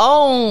fuck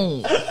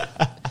on.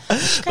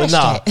 But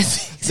nah,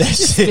 that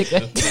shit.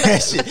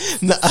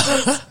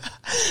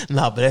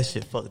 Nah, but that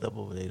shit fucked up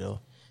over there though.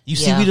 You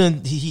see, Yeah.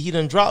 he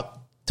done dropped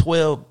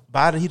 12.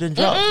 Biden, he done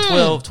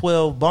dropped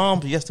 12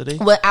 bombs yesterday.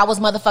 Well, I was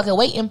motherfucking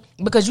waiting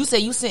because you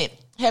said you sent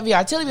heavy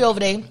artillery over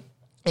there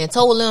and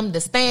told them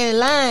to stand in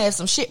line if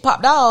some shit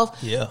popped off.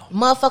 Yeah.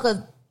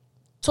 Motherfucker,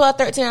 12,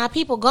 13 our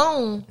people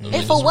gone. And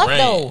for It's what rain.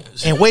 though?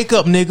 And wake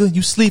up, nigga.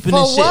 You sleeping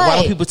and For shit. Why what?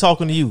 don't people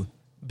talking to you,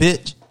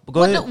 bitch? But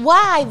go ahead.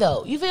 Why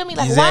though? You feel me?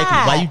 Like Exactly.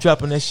 why? Why you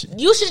dropping that shit?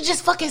 You should have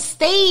just fucking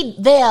stayed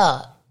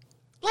there.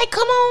 Like,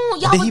 come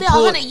on. Y'all Did was he there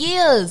pull- 100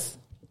 years.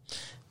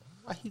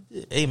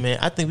 Hey man,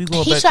 I think we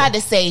going He back. tried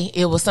to say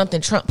it was something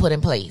Trump put in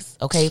place,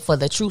 okay, for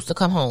the troops to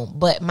come home.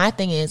 But my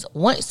thing is,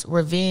 once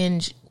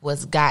revenge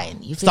was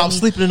gotten, you feel Stop me?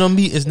 sleeping in them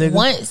meetings, nigga.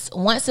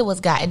 Once it was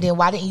gotten, then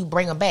why didn't you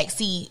bring them back?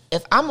 See,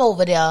 if I'm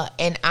over there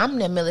and I'm in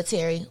the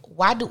military,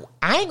 I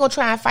ain't gonna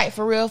try and fight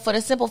for real for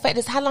the simple fact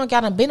is how long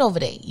y'all done been over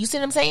there? You see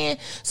what I'm saying?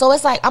 So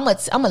it's like I'm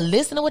gonna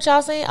listen to what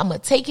y'all saying. I'm gonna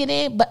take it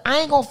in, but I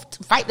ain't gonna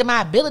fight to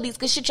my abilities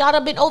because shit y'all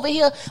done been over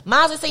here.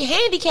 Might as well say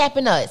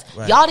handicapping us.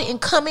 Right. Y'all didn't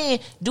come in,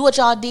 do what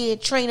y'all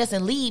did, train us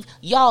and leave.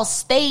 Y'all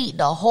stayed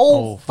the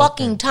whole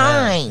fucking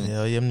time.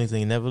 Hell yeah, them niggas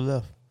ain't never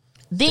left.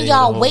 Then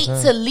y'all wait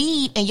to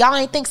leave and y'all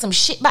ain't think some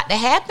shit about to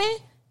happen.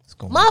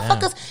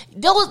 Motherfuckers,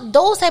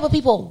 those type of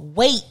people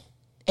wait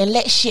and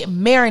let shit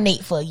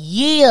marinate for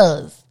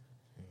years.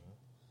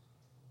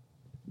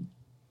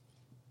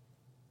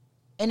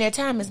 And their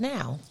time is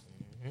now.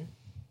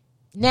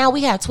 Now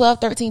we have 12,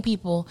 13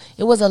 people.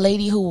 It was a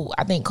lady who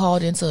I think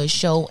called into a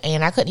show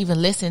and I couldn't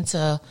even listen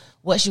to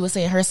what she was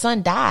saying. Her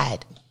son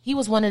died. He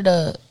was one of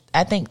the,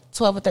 I think,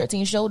 12 or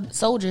 13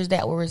 soldiers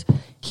that were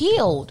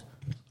killed.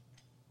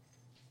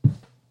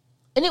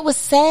 And it was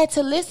sad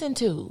to listen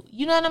to.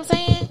 You know what I'm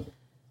saying?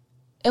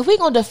 If we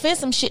gonna defend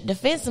some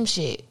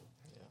shit.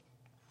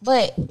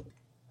 But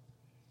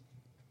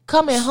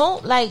coming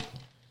home, like,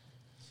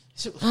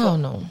 I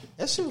don't know.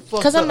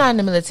 Because I'm not in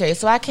the military,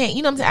 so I can't,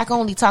 you know what I'm saying? I can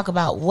only talk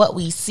about what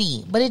we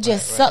see. But it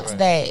just sucks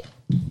that,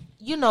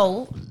 you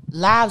know,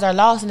 lives are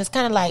lost. And it's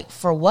kind of like,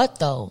 for what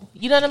though?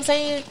 You know what I'm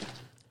saying?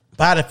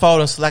 Biden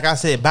falling, like I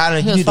said,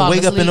 Biden, you need to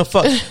wake up in the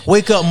fuck.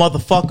 Wake up,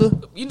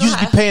 motherfucker. You should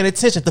be paying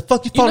attention. The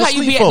fuck you falling asleep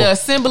for? You know how you be at the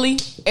assembly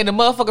and the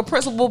motherfucking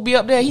principal be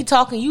up there, he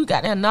talking, you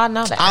got that nod.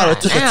 Like, I would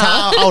have took a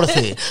towel. I would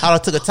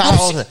have took a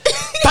towel.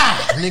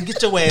 Bah! And then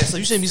get your ass up.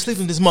 You shouldn't be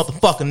sleeping this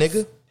motherfucker,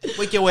 nigga.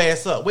 Wake your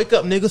ass up. Wake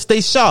up, nigga.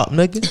 Stay sharp,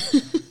 nigga.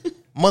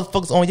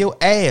 Motherfuckers on your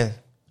ass.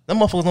 Them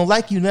motherfuckers don't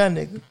like you now,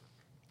 nigga.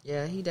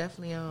 Yeah, he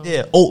definitely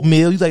Yeah,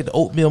 oatmeal. You like the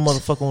oatmeal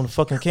motherfucker on the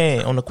fucking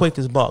can, on the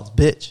Quakers box,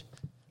 bitch.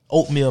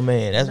 Oatmeal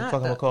man. That's what the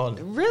fuck I'm calling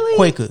it. Really?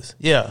 Quakers.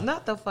 Yeah.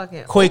 Not the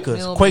fucking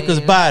Quakers. Quakers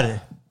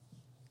Biden.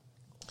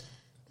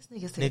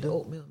 This nigga said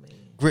oatmeal man.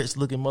 Grits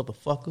looking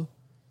motherfucker.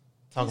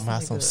 Talking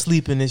about some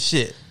sleeping and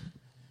shit.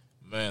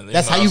 Man,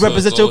 that's how you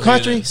represent your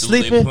country?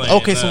 Sleeping?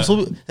 Okay,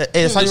 so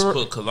that's how you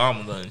put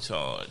Kalamda in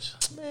charge.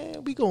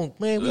 Man, we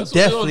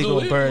definitely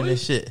gonna burn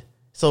this shit.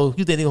 So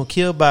you think they gonna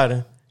kill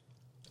Biden?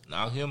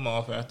 Knock him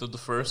off after the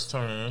first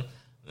term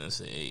and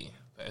say, hey,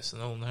 pass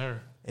it on to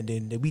her. And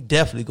then we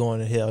definitely going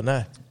to hell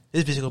now.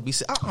 This bitch gonna be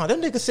saying,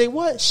 them niggas say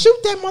what? Shoot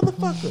that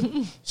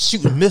motherfucker.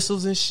 Shooting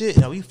missiles and shit.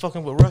 Now we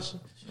fucking with Russia.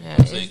 Yeah,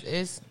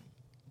 it's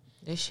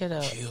this shit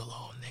up. Kill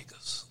all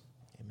niggas.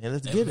 Hey, man,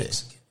 let's get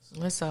it.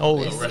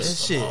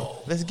 It's shit.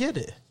 Let's get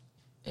it.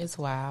 It's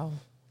wild.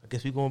 I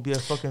guess we gonna be a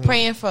fucking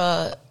praying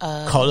for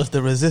call us the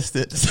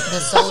resistance. The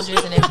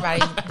soldiers and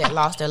everybody that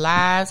lost their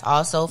lives.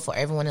 Also for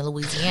everyone in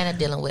Louisiana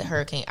dealing with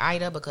Hurricane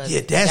Ida because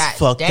that's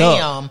fucked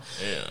up.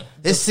 Yeah.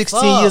 It's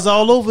 16 years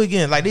all over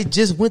again. Like they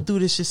just went through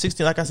this shit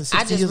 16. Like I said,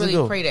 16 years ago. I just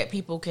really pray that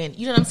people can,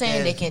 you know what I'm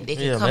saying? They can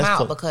come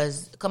out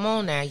because come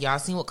on now, y'all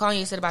seen what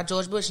Kanye said about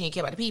George Bush and he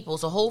care about the people.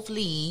 So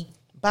hopefully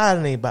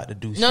Biden ain't about to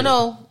do shit.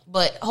 No,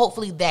 but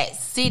hopefully that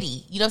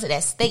city, you know what I'm saying,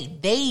 that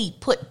state, they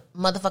put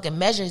motherfucking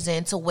measures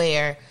in to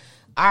where,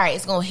 all right,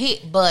 it's gonna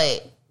hit,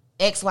 but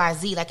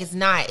XYZ, like it's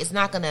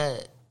not gonna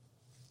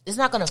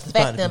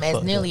affect them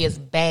as nearly as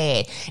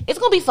bad. It's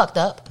gonna be fucked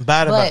up.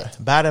 Biden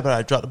about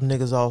to drop them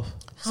niggas off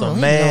some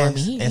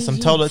masks and some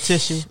toilet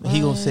tissue.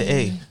 He gonna say,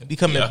 "Hey, be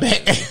coming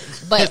back."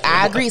 But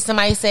I agree.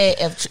 Somebody said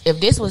if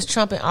this was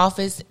Trump in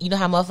office, you know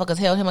how motherfuckers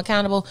held him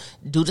accountable.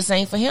 Do the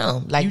same for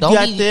him. Like don't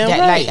be that.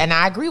 Right. Like, and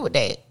I agree with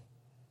that.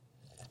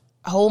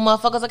 Hold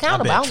motherfuckers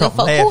accountable. I don't give a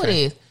fuck who it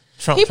is.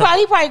 He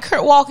probably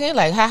Kurt walking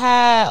like,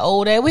 ha,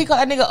 old ass. We call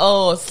that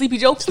nigga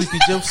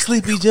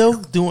Sleepy Joe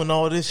doing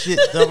all this shit.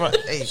 Hey man,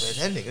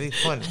 that nigga ain't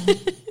funny.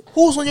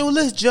 Who's on your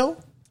list, Joe?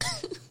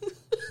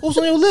 Who's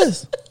on your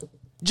list?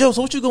 Joe,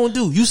 so what you gonna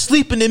do? You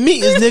sleeping in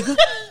meetings, nigga.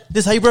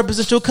 This how you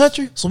represent your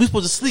country? So we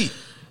supposed to sleep.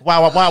 Why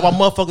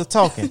motherfuckers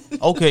talking?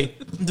 Okay,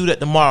 do that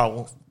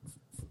tomorrow,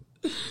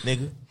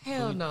 nigga.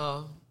 Hell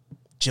no.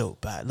 Joe,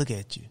 bye. Look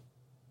at you.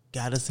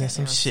 Got us in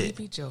some shit.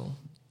 Sleepy Joe.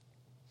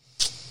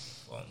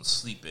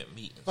 Sleep at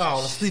meetings.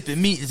 Falling asleep at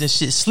meetings and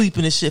shit.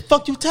 Sleeping and shit.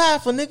 Fuck you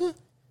tired for, nigga.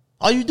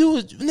 All you do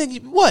is,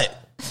 nigga,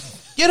 what?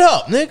 Get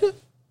up, nigga.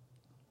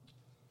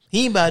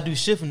 He ain't about to do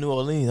shit for New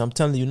Orleans. I'm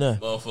telling you now.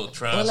 Motherfucker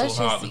trying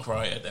so hard to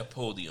cry at that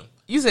podium.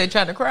 You said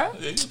trying to cry?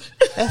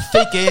 That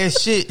fake ass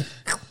shit.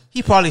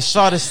 He probably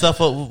shot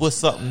himself up with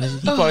something.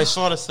 He probably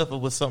shot himself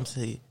up with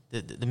something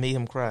that made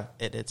him cry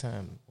at that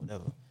time.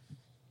 Whatever.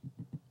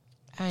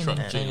 Trump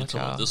Jr.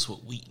 told me this is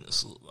what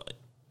weakness look like.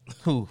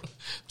 Who?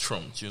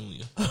 Trump Jr.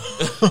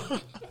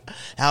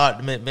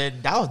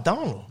 Man, that was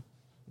Donald.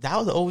 That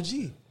was the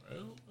OG.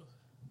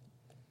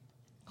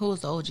 Who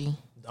was the OG?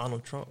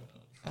 Donald Trump.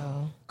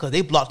 Oh. Because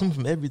they blocked him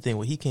from everything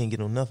where he can't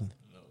get on nothing.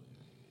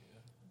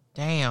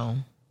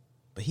 Damn.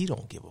 But he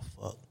don't give a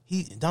fuck.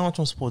 Donald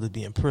Trump's supposed to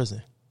be in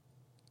prison.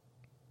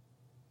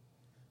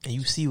 And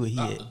you see where he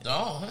at. The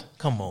Don, huh?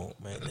 Come on,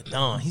 man. The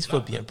Don. He's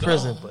supposed to be in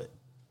prison, but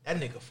that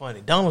nigga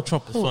funny. Donald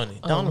Trump is funny.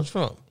 Donald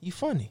Trump. He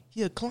funny.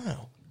 He a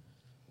clown.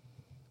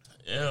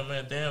 Yeah,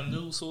 man, damn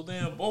news so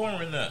damn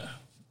boring now.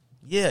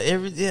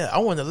 Yeah, I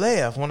want to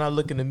laugh when I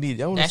look in the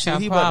media. I want to see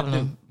what he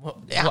problem.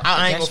 about to do.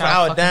 I ain't gonna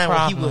fire down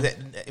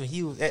when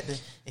he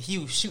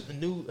was shooting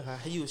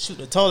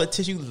the toilet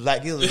tissue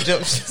like it was a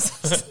jump.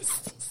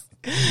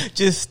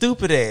 Just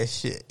stupid ass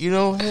shit. You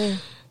know what I'm saying?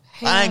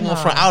 I ain't gonna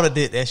front. I would have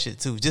did that shit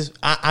too. Just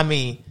I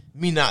mean,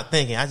 me not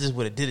thinking. I just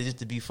would have did it just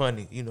to be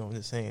funny. You know what I'm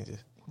just saying?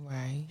 Just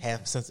right.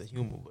 have a sense of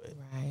humor, but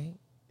right.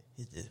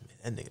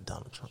 That nigga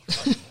Donald Trump.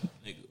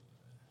 Nigga.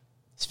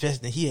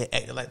 Especially he had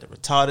acted like the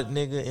retarded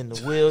nigga in the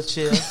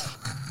wheelchair.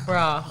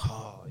 Bruh.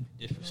 Oh,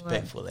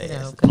 disrespectful Right.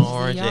 ass, No, 'cause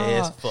orange y'all-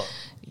 ass fuck.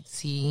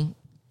 See.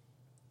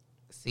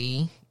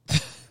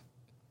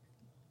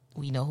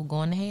 We know who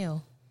going to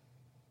hell.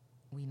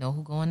 We know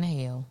who going to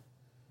hell.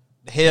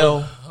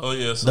 Hell, Oh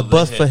yeah, so the they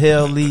bus had- for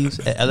hell leaves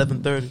at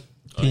 11:30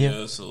 Oh p.m.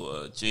 yeah,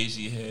 so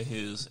Jay-Z had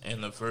his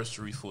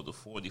anniversary for the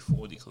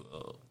 40/40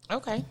 Club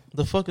Okay.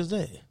 The fuck is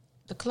that?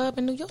 The club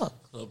in New York.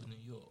 in New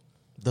York.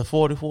 The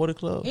 40/40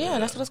 Club? Yeah,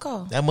 that's what it's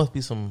called. That must be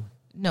some.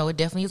 No, it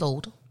definitely is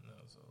old.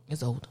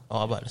 It's old. Oh,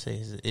 I'm about to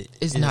say,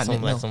 It's not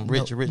something like no, some no,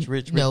 rich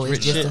No,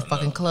 it's just shit. a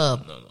fucking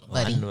club, No.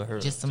 buddy. I never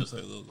heard just some. Just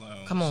like little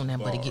lounge Come on now,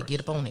 buddy. bars. Get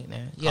up on it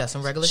now. Yeah,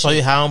 some regular Show shit.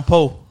 you how I'm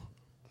po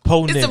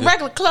It's nigga. a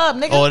regular club,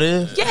 nigga. Oh, it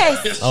is?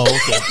 Yes. Oh,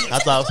 okay. I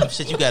thought it was some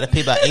shit you got to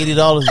pay about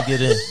 $80 to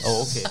get in.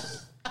 Oh, okay.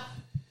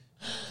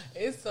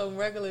 It's some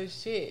regular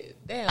shit.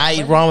 Damn. I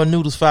eat buddy. ramen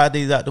noodles 5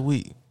 days out the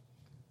week.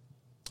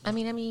 I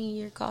mean,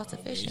 you're cost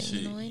efficient.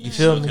 Shit, You know, ain't you that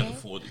feel still me? can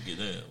afford to get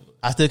in.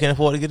 I still can't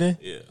afford to get in?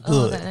 Yeah. Oh,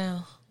 Good. but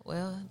now,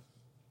 well,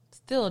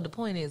 still the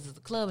point is the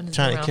club and it's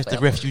Trying to around catch the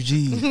forever.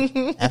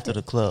 refugees after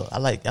the club. I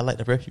like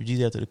the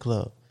refugees after the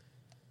club.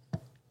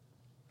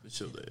 For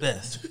sure that.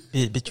 Best.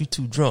 Bitch, you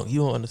too drunk. You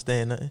don't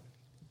understand nothing.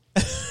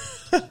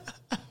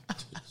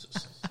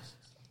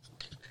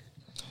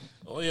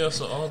 Oh yeah,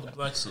 so all the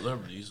black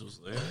celebrities was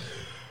there.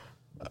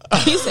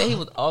 He said he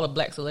was all the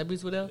black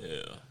celebrities with them.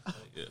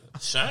 Yeah.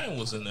 Shine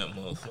was in that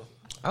motherfucker.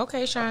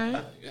 Okay, Shine.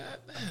 God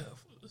damn, where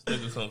this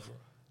nigga come from?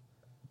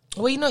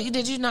 Well, you know,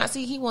 did you not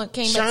see he came back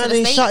to Shine the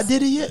ain't States? shot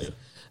Diddy yet.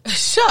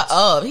 Shut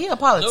up. He a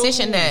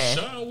politician No, now.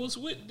 Shine was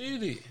with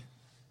Diddy.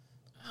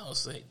 I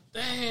was like,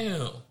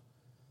 damn.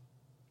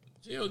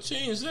 Jail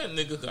changed that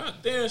nigga. God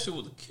damn, shit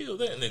would have killed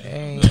that nigga.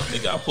 Hey.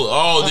 Nigga, I put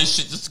all this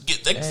shit just to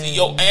get that see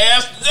your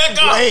ass,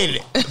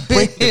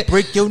 nigga.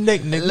 Break your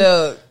neck, nigga.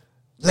 Look.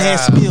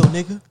 Last spill,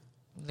 nigga.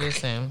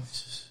 Listen.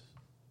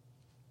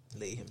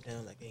 Lay him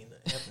down like ain't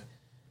nothing happened.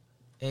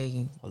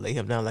 Hey, Or lay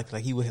him down like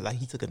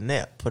he took a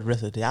nap for the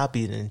rest of the day. I'll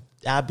be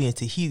in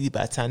Tahiti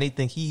by the time they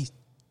think he's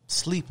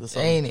asleep or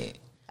something. ain't it?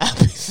 I'll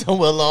be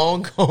somewhere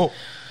long gone.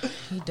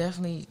 He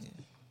definitely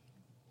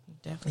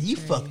He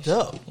trash. fucked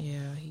up. Yeah,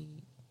 he.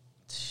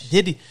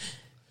 Diddy.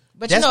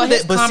 But That's you know what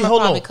his that- but see, karma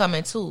hold probably on.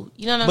 coming too.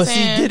 You know what I'm But see,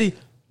 saying? Diddy,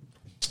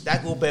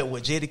 that go back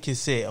what Jadakiss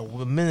said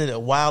a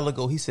while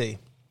ago. He said,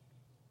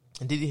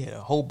 and Diddy had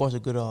a whole bunch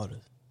of good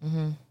artists.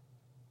 Mm-hmm.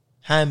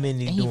 How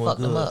many And he doing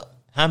fucked them good? up.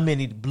 How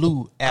many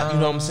blew out? You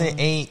know what I'm saying?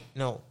 Ain't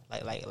no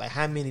like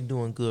how many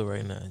doing good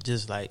right now?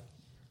 Just like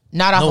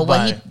Not off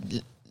Nobody. of what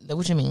he.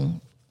 What you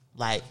mean?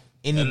 like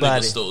That nigga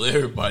anybody, stole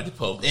everybody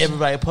publishing.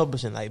 everybody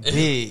publishing like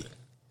big.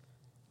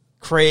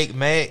 Craig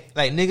Mack,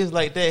 like niggas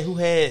like that who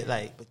had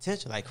like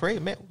potential, like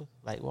Craig Mack was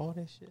like all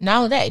that shit. Not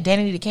only that,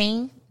 Danny the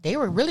King. They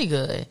were really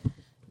good.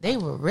 They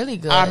were really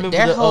good. I remember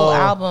Their the, whole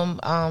album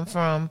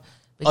from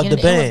beginning the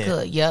to end was band.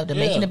 good. Yeah, the Yeah,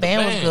 making the the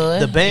band was band.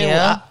 good. The band,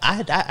 Yeah.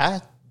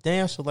 I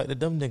damn sure like the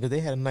dumb niggas. They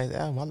had a nice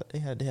album. They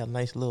had a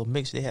nice little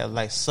mix. They had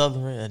like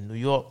Southern and New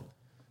York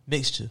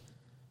mixture.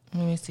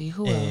 Let me see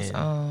who And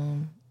else.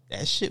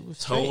 That shit was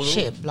Total.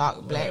 straight. Shit, Black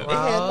They had a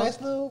Rock. nice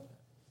little.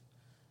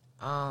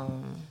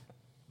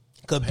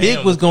 Cause Pam Big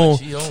was look going. like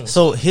she owns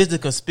So here's the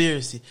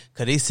conspiracy.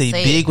 Cause they say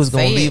Say Big it. was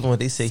going Say to leave it. him.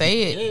 They say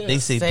Say it. They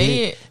say Say Big.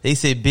 it. They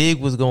say Big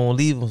was going to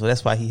leave him. So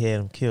that's why he had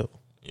him killed.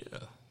 Yeah.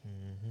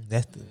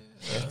 That's the.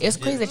 It's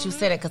crazy that you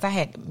said it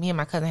because me and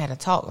my cousin had a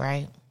talk,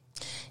 right?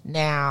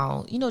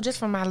 Now, you know, just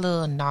from my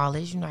little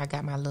knowledge, you know, I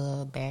got my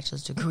little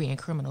bachelor's degree in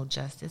criminal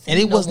justice. And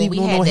you it know, wasn't when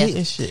even we no had that-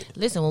 hating shit.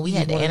 Listen, when we He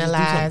had to wanted to do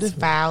something analyze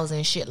different. files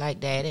and shit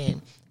like that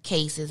and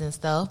cases and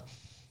stuff,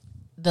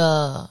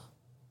 the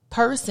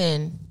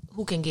person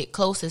who can get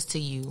closest to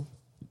you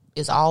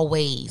is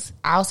always,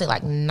 I'll say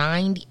like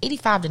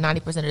 85 to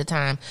 90% of the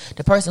time,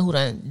 the person who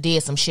done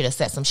did some shit or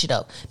set some shit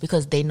up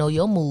because they know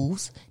your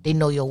moves, they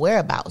know your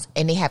whereabouts,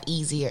 and they have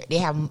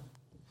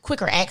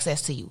quicker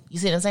access to you. You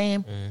see what I'm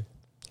saying?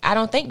 I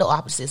don't think the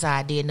opposite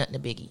side did nothing to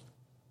Biggie.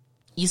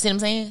 You see what I'm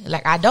saying?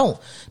 Like, I don't.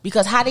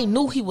 Because how they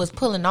knew he was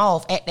pulling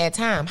off at that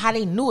time, how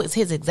they knew it's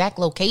his exact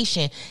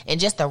location and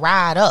just to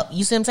ride up.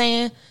 You see what I'm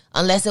saying?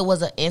 Unless it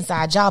was an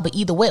inside job. But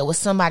either way, it was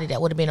somebody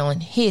that would have been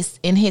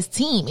in his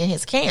team, in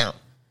his camp.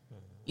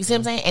 You see what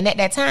I'm saying? And at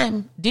that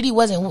time, Diddy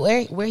wasn't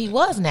where he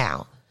was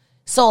now.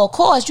 So, of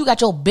course, you got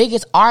your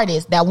biggest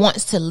artist that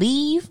wants to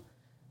leave.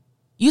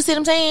 You see what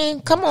I'm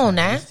saying? Come on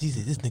now. He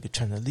said, this nigga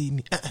trying to leave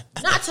me.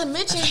 Not to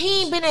mention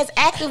he ain't been as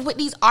active with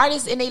these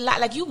artists and they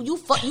like you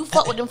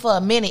fuck with them for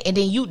a minute and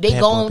then they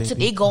Bad go boy, on baby.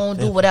 they go on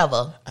do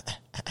whatever.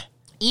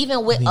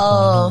 Even with We ain't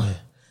going nowhere.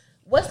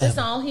 what's the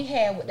song he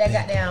had with that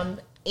goddamn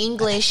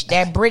English,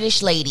 that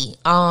British lady,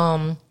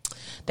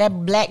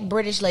 that black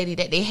British lady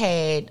that they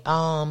had,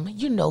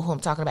 you know who I'm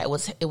talking about.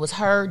 It was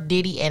her,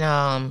 Diddy,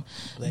 and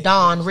Black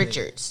Don British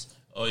lady. Richards.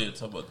 Oh yeah,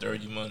 talk about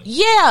Dirty Money.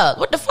 Yeah,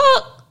 what the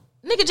fuck?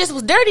 Nigga just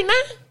was dirty, man.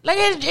 Like,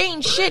 it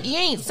ain't shit. You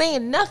ain't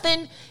saying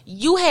nothing.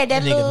 You had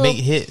that nigga little... make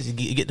hits,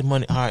 you get the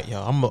money. All right,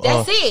 y'all.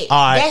 That's it. All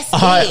right, That's all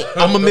right. it.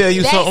 I'm gonna mail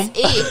you That's something.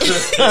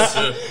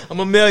 it. I'm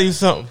gonna mail you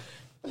something.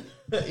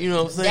 You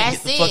know what I'm saying?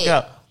 That's get the fuck it.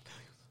 out.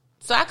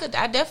 So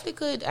I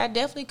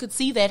definitely could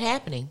see that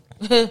happening.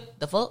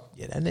 The fuck?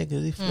 Yeah, that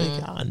nigga, he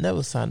flaky. I'll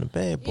never sign a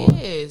bad boy.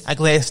 Yes. I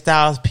glad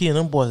Styles P and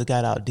them boys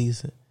got out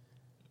decent.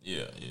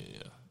 Yeah.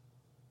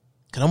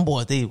 Cause them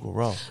boys, they were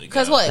raw.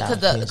 Because what?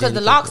 Because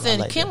the Locks and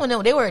like Kim that. and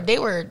them, they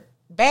were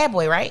bad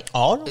boy, right?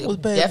 All of them was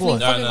bad Definitely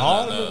boys. fucking-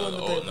 All of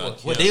them was bad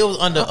boys. Well, they was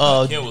under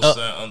Kim was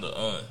signed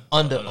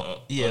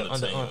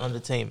under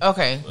Entertainment.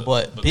 Okay.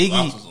 But But Biggie,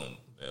 Locks was on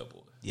Bad Boy.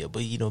 yeah,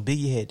 but you know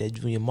Biggie had that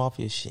Junior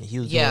Mafia shit. He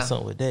was Yeah. doing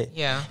something with that.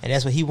 Yeah. And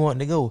that's where he wanted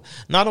to go.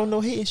 Not on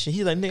no hating shit.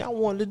 He's like, nigga, I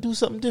wanted to do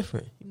something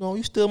different. You know,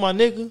 you still my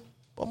nigga.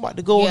 But I'm about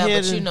to go Yeah,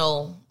 ahead but and you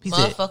know, He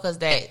said- motherfuckers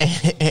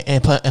that...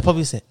 and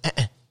Puppy said,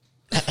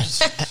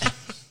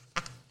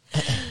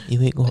 you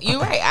ain't going. You're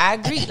right. I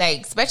agree.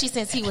 Like, especially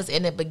since he was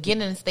in the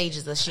beginning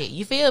stages of shit.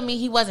 You feel me?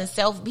 He wasn't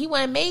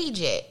made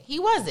yet. He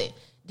wasn't.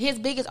 His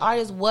biggest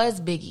artist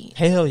was Biggie.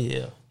 Hell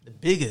yeah, the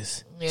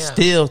biggest. Yeah.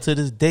 Still to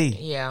this day.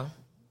 Yeah.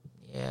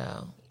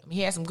 I mean,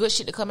 he had some good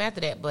shit to come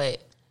after that,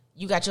 but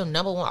you got your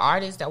number one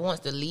artist that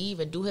wants to leave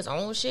and do his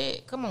own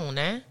shit? Come on,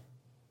 now.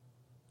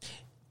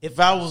 If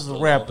I was a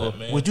rapper, that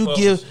man would you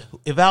publishing. give?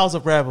 If I was a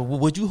rapper,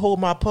 would you hold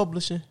my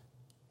publishing?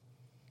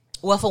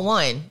 Well, for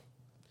one,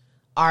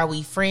 are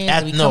we friends?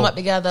 At- Do we no. come up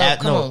together? At-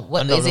 Come no. on.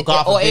 What No, is no, it?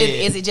 God Or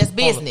forbid. is it just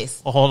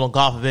business? Hold on,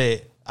 God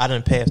forbid, I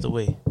done passed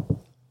away.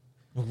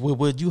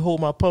 Would you hold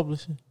my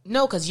publishing?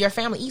 No, because your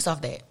family eats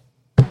off that.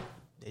 There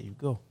you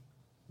go.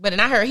 But then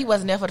I heard he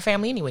wasn't there for the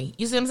family anyway.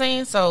 You see what I'm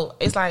saying? So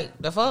it's like,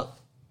 the fuck?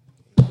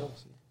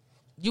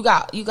 You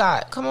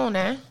got, come on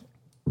now.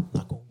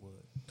 Knock on wood.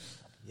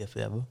 Yeah,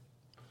 forever.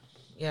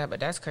 Yeah,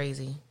 but that's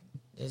crazy.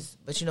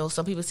 But you know,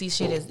 some people see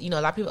shit as, you know,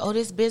 a lot of people, oh,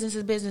 this business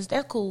is business.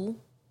 That's cool.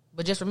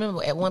 But just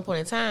remember, at one point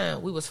in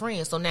time, we was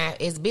friends. So now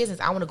it's business.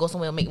 I want to go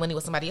somewhere and make money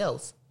with somebody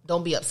else.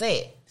 Don't be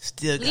upset.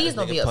 Still got Please his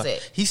don't nigga be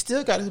upset. He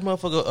still got his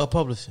motherfucker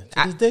publishing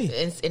to this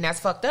day. And that's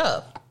fucked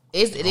up.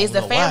 Is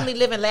the know family why.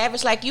 living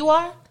lavish like you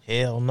are?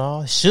 Hell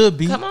no, should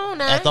be. Come on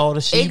now. After all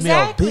the shit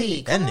Exactly. he made,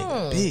 big. That Come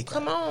nigga on. big.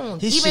 Come on.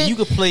 His Even- shit you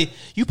could play.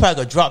 You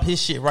probably could drop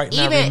his shit right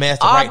now, Even remaster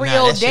Aubrey right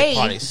now. That O'Day- shit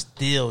probably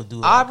still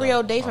do. Aubrey like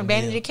O'Day from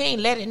Danny yeah. the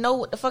Kane let it know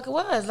what the fuck it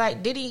was.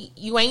 Like, Diddy,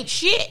 you ain't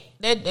shit.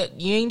 That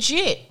you ain't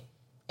shit.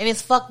 And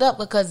it's fucked up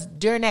because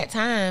during that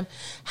time,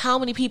 how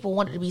many people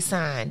wanted to be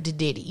signed to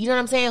Diddy? You know what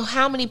I'm saying?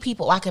 How many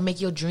people, I can make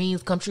your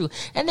dreams come true.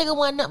 That nigga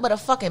wasn't nothing but a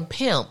fucking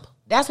pimp.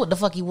 That's what the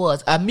fuck he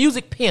was. A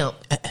music pimp.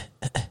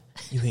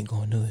 You ain't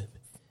gonna do it,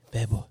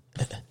 bad boy.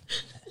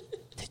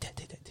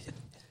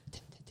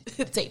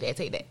 Take that.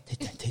 Take that.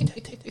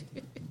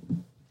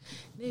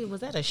 Nigga,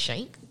 was that a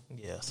shank?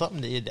 Yeah,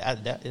 something that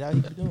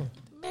you be doing.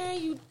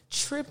 Man, you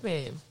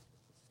tripping.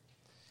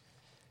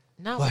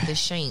 Not Why? with the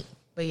shank.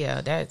 But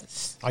yeah,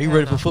 that's... Are you I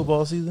ready don't for know.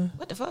 football season?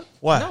 What the fuck?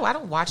 Why? No, I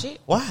don't watch it.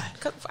 Why?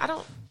 'Cause I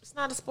don't. It's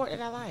not a sport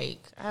that I like.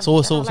 So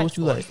I don't what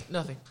you like? sports.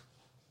 Nothing.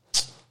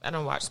 I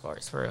don't watch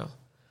sports for real.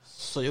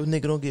 So your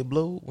nigga don't get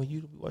blowed when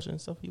you be watching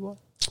stuff you watch?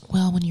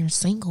 Well, when you're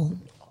single,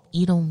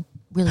 you don't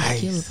really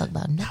give a fuck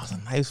about That was a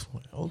nice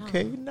one.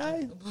 Okay,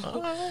 nice. All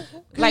right.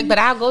 Like, but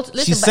I'll go to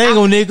listen. She's but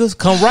single, niggas.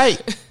 Come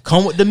right.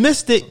 Come with the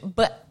mystic.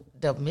 But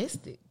the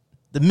Mystic.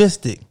 The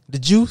mystic. The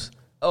juice.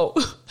 Oh,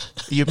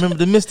 You remember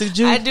the mystic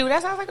juice? I do.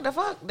 That sounds like the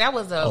fuck. That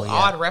was a Oh, yeah.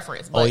 odd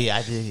reference. But, Oh, yeah,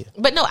 I did. Yeah.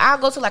 But no, I'll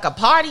go to like a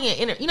party and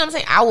you know what I'm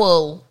saying. I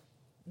will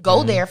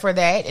go there for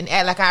that and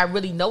act like I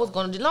really know what's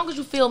going on. As long as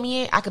you fill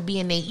me in, I could be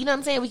in there. You know what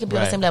I'm saying? We can be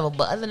on the Right. same level.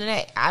 But other than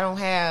that, I don't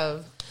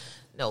have.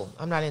 No,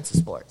 I'm not into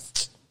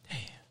sports.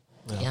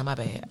 Damn. Yeah, my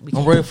bad.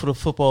 I'm ready for the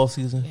football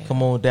season.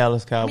 Come on,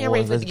 Dallas Cowboys.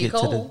 ready for it Let's to get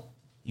get to the. cold.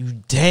 You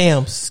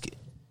damn.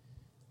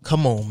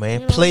 Come on,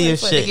 man. Player ready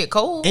for it to shit. get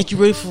cold. Ain't you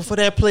ready for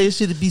that player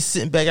shit to be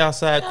sitting back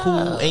outside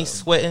cool? Ain't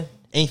sweating.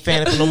 Ain't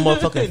fanning for no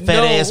motherfucking fat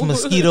No. ass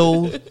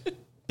mosquitoes.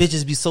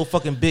 Bitches be so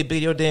fucking big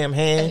your damn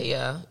hand.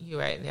 Yeah, you're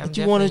right. I'm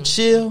You want to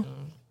chill?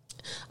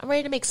 I'm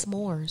ready to make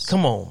s'mores.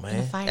 Come on, In man.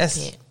 a fire That's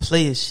pit.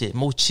 player shit.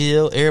 More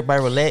chill.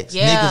 Everybody relax.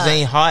 Yeah. Niggas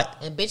ain't hot.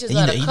 And bitches you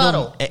love know- to you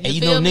cuddle. know- and You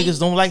you know feel me? niggas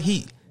don't like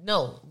heat.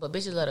 No, but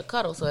bitches love to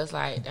cuddle, so it's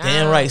like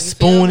Damn you right. feel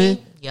Spooning.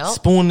 me? Yup.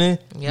 Spooning.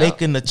 Yup.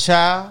 Making the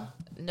child.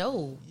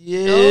 No.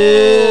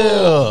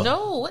 Yeah.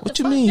 No. What What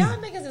the you fuck? mean? Y'all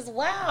niggas is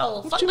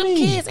wild. Fuck you them mean?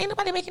 kids. Ain't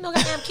nobody making no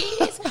goddamn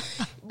kids.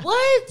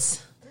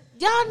 What?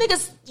 Y'all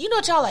niggas, you know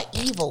y'all are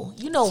evil.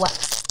 You know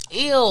what?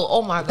 Ew.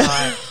 Oh my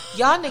God.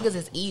 Y'all niggas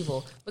is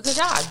evil. Because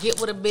y'all get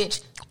with a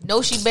bitch,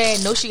 know she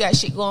bad, know she got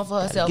shit going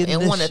for herself, get in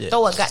and this want to shit.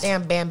 throw a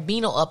goddamn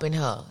bambino up in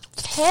her.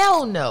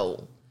 Hell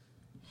no.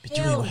 But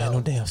you ain't gonna have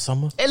no damn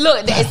summer. And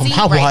look, that's From see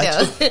my right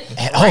watch, there.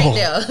 at right all.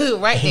 there.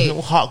 Right Ain't there.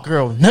 no hot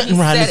girl, nothing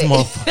around said this it.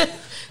 motherfucker.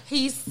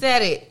 He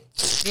said it.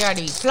 They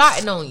already be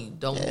plotting on you.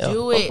 Don't do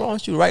Fuck it. wrong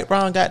with you? Right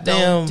around goddamn.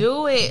 Don't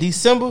do it.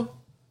 December,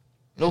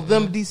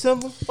 November,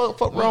 December. Fuck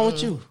wrong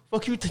with you?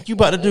 Fuck you think you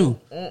about to do?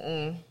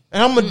 And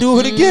I'm gonna do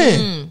it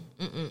again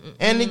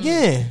and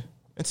again.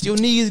 Until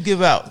your knees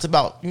give out. It's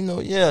about,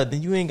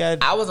 then you ain't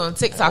got. I was on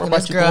TikTok and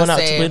this girl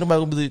said,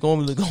 nobody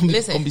gonna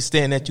be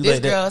staring at you like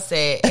that. This girl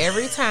said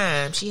every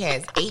time she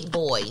has 8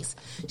 boys,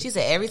 she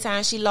said every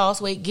time she lost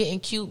weight, getting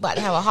cute, about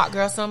to have a hot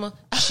girl summer,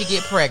 she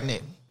get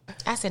pregnant.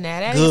 I said, now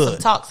that is some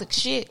toxic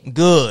shit.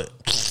 Good.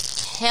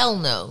 Hell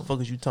no. What the fuck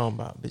is you talking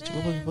about, bitch?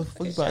 What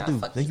you about to do?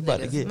 Then you about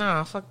to get.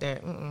 Nah, fuck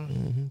that.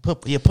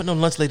 Put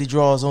them lunch lady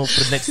drawers on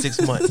for the next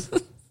 6 months.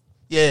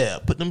 Yeah,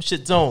 put them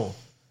shits on.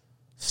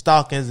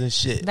 Stockings and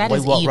shit. That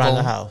is walk evil. around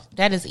the house.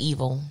 That is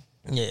evil.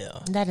 Yeah.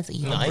 That is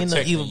evil. Nah, ain't no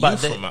evil about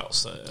that. From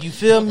outside. You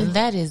feel me?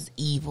 That is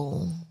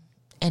evil.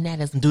 And that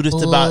is do this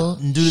to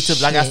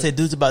like I said,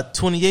 do this about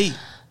 28.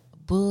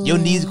 Bull your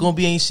knees gonna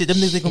be ain't shit. Them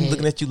niggas ain't gonna be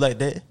looking at you like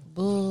that.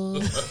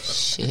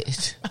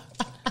 Bullshit.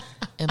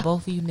 And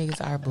both of you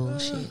niggas are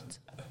bullshit.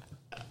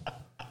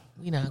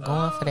 We not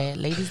going for that.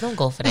 Ladies, don't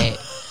go for that.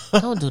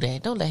 Don't do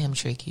that. Don't let him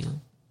trick you.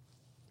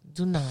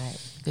 Do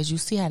not. Because you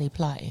see how they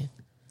plotting.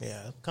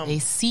 Yeah, they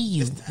see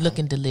you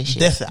looking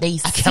delicious. They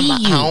see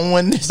you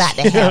about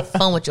to have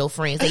fun with your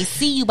friends. They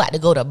see you about to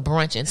go to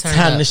brunch and turn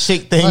time up. to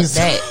shake things.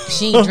 Fuck that.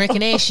 She ain't drinking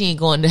that. She ain't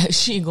going to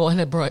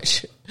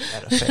brunch.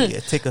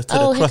 Take us to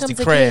the Krusty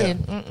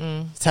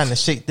Krab. It's time to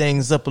shake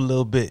things up a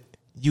little bit.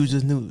 Use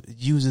this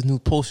new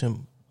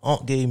potion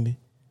Aunt gave me.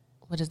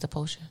 What is the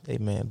potion? Hey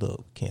man,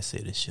 look, can't say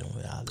this shit.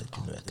 I'll let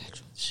you know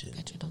that shit.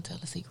 Got you. Don't tell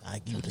the secret. I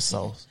give you the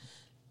sauce.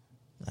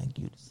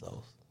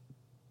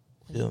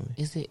 Feel me?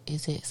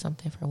 Is it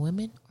something for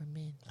women or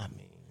men? I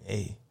mean,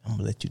 hey, I'm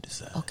gonna let you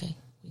decide. Okay,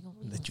 we gonna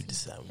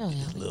decide. We gonna see.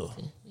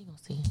 You know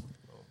what I'm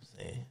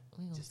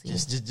saying?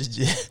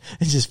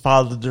 Just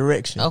follow the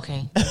direction.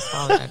 Okay,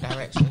 follow the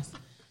directions.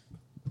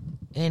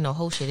 It ain't no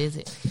whole shit, is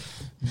it?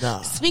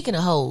 Nah. Speaking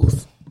of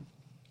hoes,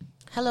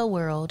 hello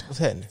world. What's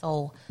happening?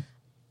 So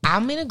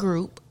I'm in a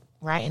group,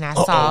 right? And I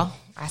saw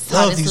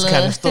love this these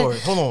kind of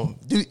stories. Hold on,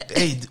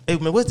 hey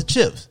man, where's the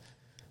chips?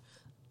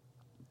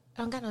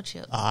 I don't got no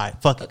chips. All right,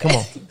 fuck it. Come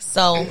on.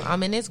 So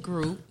I'm in this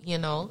group,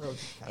 and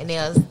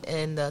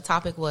the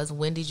topic was,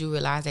 when did you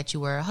realize that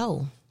you were a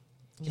hoe?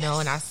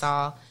 And I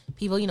saw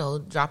people,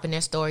 dropping their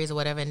stories or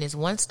whatever, and this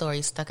one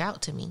story stuck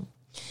out to me.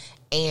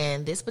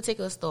 And this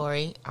particular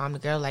story, the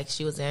girl,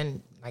 she was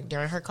in,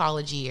 during her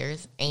college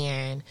years,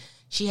 and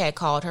she had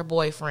called her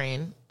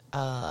boyfriend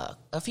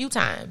a few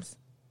times.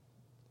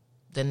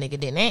 The nigga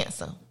didn't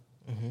answer.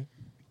 Mm-hmm.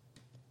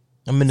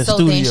 I'm in the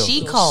studio. Then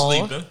she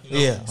called. Sleeping,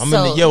 Yeah, I'm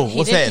in the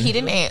what's happening? He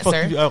didn't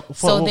answer.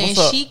 Then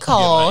she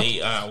called.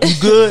 You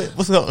good?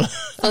 What's up?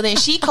 So then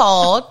she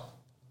called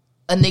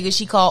a nigga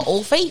she called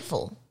Old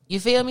Faithful.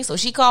 You feel me? So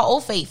she called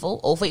Old Faithful.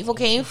 Old Faithful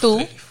came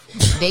through.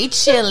 They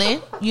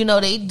chilling.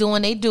 They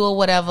doing they do or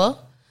whatever.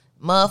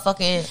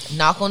 Motherfucking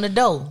knock on the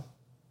door.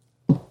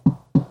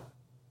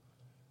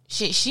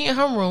 Shit, she in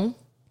her room.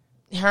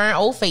 Her and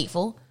Old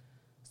Faithful.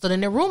 So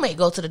then the roommate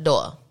go to the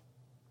door.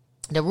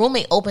 The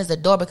roommate opens the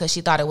door because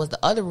she thought it was the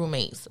other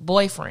roommate's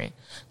boyfriend.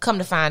 Come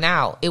to find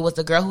out, it was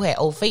the girl who had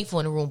Old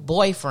Faithful in the room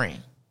boyfriend.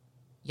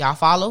 Y'all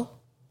follow?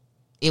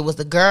 It was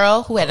the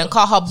girl who had to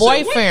call her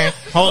boyfriend.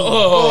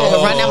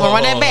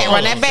 Run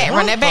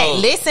that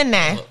back. Listen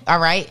now. All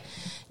right.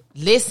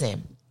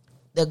 Listen.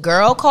 The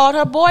girl called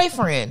her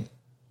boyfriend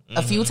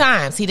a few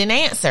times. He didn't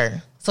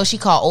answer. So she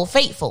called Old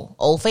Faithful.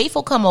 Old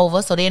Faithful come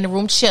over. So they're in the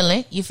room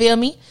chilling. You feel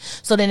me?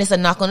 So then it's a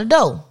knock on the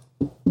door.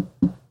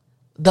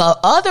 The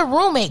other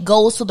roommate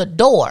goes to the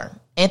door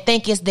and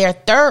think it's their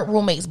third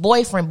roommate's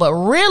boyfriend, but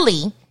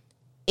really,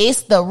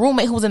 it's the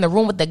roommate who's in the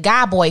room with the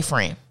guy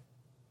boyfriend.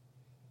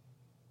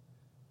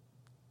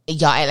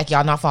 Y'all act like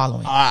y'all not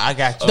following. I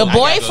got you. The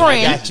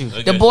boyfriend, I got you.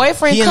 the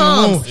boyfriend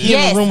comes.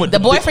 Yes, the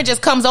boyfriend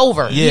just comes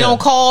over. Yeah. He don't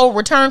call,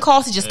 return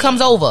calls. He just comes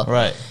over.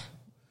 Right.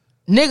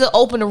 Nigga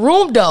open the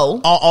room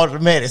door. All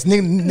automatics.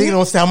 Nigga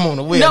don't say I'm on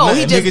the way. No,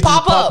 he just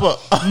pop up.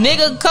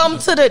 Nigga come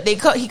to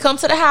he come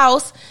to the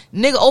house.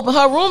 Nigga open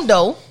her room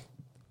door.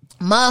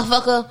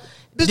 Motherfucker.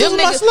 Them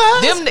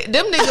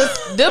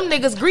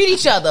niggas greet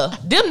each other.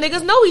 Them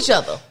niggas know each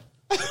other.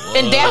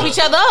 And dap each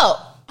other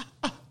up.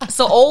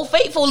 So Old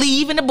Faithful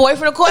leave and the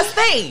boyfriend of course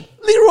stay.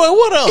 Leroy,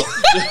 what up?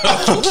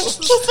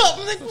 What's up,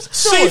 nigga?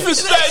 Safe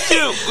as that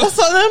you. What's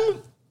up,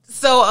 man?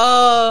 So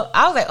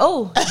I was like,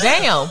 oh,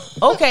 damn.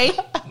 Okay.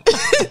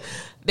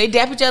 They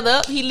dap each other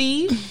up. He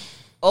leave.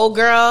 Old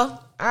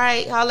girl. All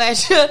right, holla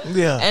at you.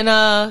 Yeah. And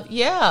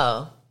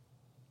yeah.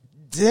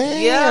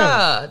 Damn.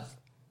 Yeah.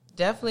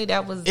 Definitely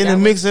that was in the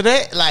mix of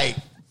that, like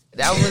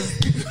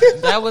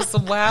that was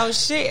some wild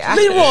shit.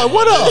 Leroy,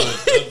 what up?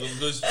 That's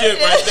good shit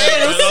right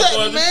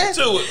there. Man.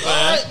 To it,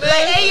 man.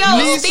 Like, hey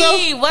yo,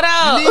 Steve, what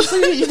up? You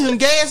some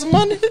gas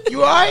money?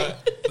 You all right?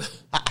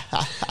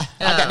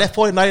 I got that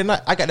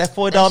 $40 I got that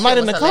 $40 night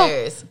in the car.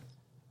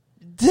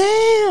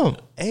 Damn.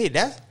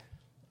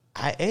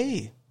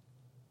 Hey,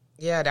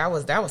 yeah, that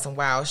was some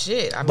wild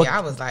shit. I mean, I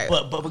was like,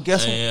 but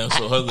guess what? Damn,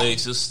 so her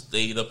legs just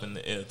stayed up in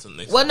the air till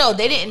next. Well, no,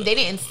 they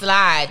didn't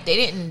slide.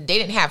 They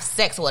didn't have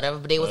sex or whatever.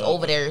 But they was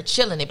over there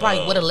chilling. They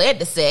probably would have led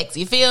to sex.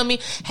 You feel me?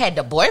 Had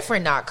the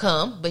boyfriend not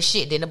come, but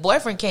shit, then the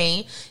boyfriend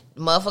came.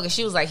 motherfucker,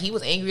 she was like, he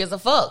was angry as a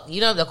fuck.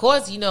 You know, of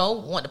course,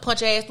 want to punch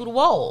her ass through the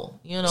wall.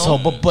 So,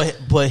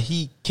 but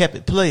he kept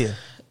it player.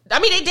 I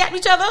mean, they dapped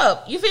each other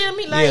up. You feel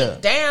me?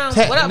 Like, damn,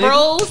 what up, nigga.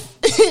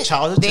 Rose?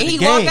 Charge it to Then the he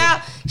game. walk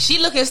out. She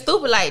looking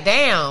stupid. Like,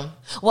 damn.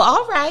 Well,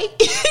 all right.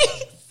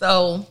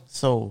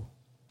 So,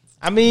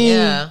 I mean,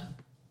 yeah.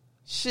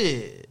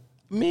 shit.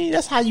 I mean,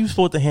 that's how you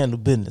supposed to handle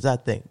business. I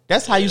think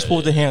that's how you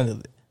supposed to handle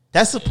it.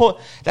 That's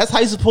how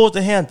you supposed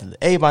to handle it.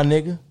 Hey, my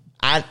nigga,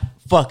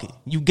 fuck it.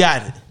 You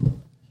got it.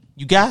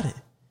 You got it.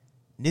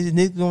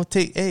 Niggas gonna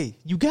take. Hey,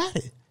 you got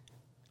it.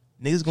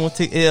 Niggas gonna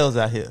take L's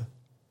out here.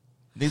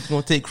 Niggas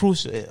gonna take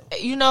crucial L.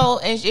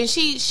 And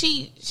she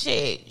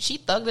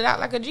thugged it out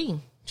like a G.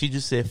 She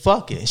just said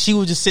fuck it. She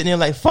was just sitting there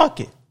like fuck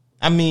it.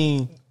 I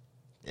mean,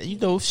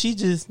 she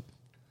just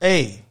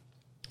hey.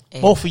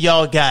 Both of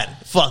y'all got it.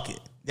 Fuck it.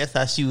 That's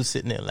how she was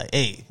sitting there like,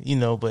 hey,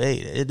 but hey,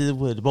 it is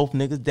what both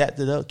niggas dapped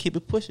it up. Keep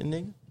it pushing,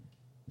 nigga.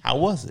 How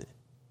was it?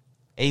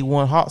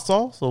 A1 hot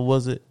sauce or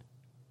was it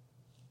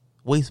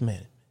waste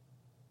management?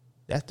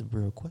 That's the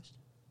real question.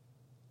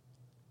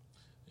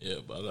 Yeah,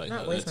 but I like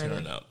how that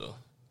turned out, though.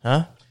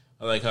 Huh?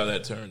 I like how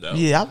that turned out.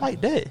 Yeah, I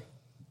like that.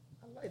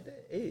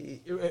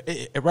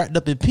 It wrapped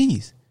up in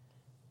peace.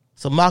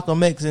 So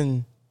Malcolm X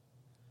and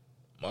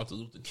Martin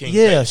Luther King.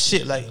 Yeah,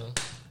 shit like,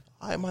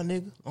 all right, my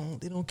nigga,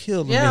 they don't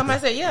kill them. Yeah, I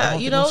might say,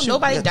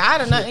 nobody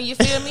died or nothing. You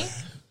feel me?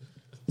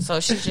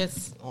 So she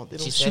just,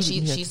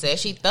 she said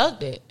she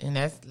thugged it, and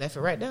that's left it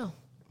right there.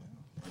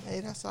 Hey,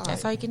 that's all right.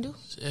 That's all you can do.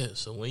 Yeah,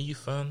 so when you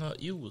found out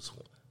you was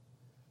one.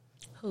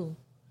 Who?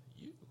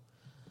 You.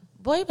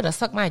 Boy, you better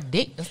suck my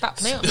dick and stop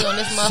playing with me on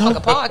this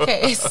motherfucking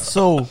podcast.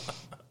 So,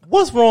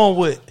 what's wrong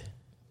with,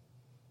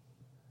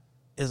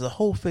 is a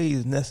whole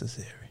phase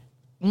necessary?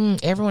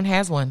 Everyone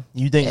has one.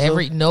 You think so?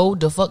 No,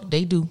 the fuck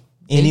they do.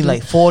 Any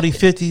like 40,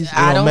 50s?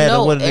 I don't matter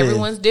know. What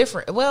Everyone's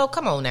different. Well,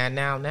 come on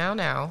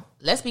now.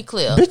 Let's be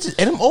clear. Bitches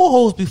and them old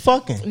hoes be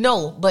fucking.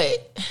 No,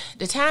 but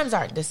the times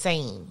aren't the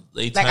same.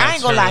 Like I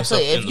ain't gonna lie to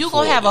you. If you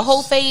gonna have a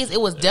whole phase,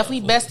 it was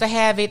definitely best to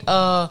have it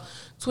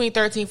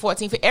 2013,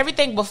 14, 15,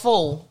 everything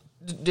before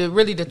the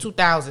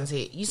 2000s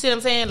hit. You see what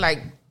I'm saying?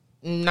 Like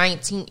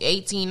 19,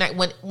 18,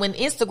 when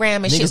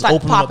Instagram and shit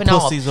started popping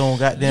off. On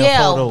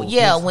goddamn photos.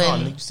 Yeah,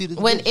 when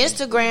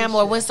Instagram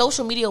or when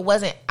social media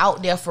wasn't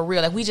out there for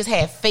real. Like we just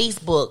had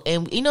Facebook,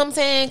 and you know what I'm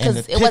saying?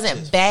 Because it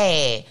wasn't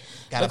bad.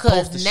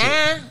 Because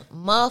now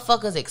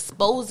motherfuckers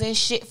exposing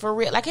shit for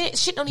real. Like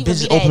shit don't even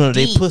be that open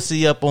deep. They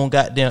pussy up on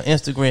goddamn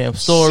Instagram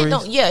stories.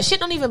 Shit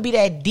don't even be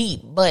that deep.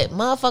 But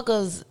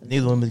motherfuckers,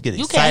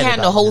 you can't have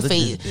no whole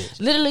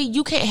phase. Literally,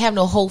 you can't have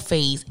no whole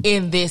phase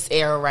in this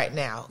era right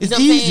now. It's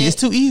easy. It's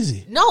too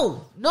easy.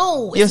 No,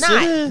 Yes, it's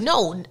not. it is.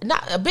 No,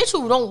 not a bitch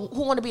who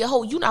want to be a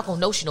hoe. You not gonna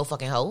know she no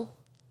fucking hoe.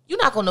 You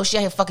not gonna know she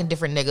out here fucking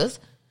different niggas.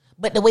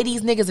 But the way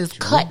these niggas is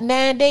cut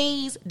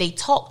nowadays, they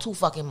talk too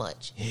fucking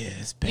much. Yeah,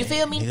 it's bad. You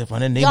feel me?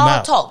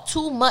 Y'all talk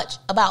too much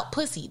about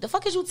pussy. The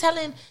fuck is you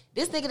telling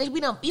this nigga that we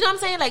don't? You know what I'm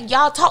saying? Like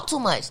y'all talk too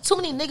much. Too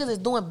many niggas is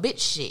doing bitch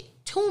shit.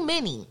 Too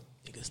many.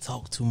 Niggas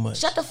talk too much.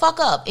 Shut the fuck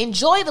up.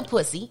 Enjoy the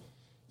pussy.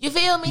 You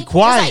feel me? Be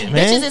quiet, just like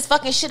man. Bitches is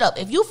fucking shit up.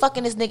 If you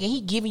fucking this nigga and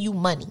he giving you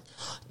money,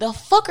 the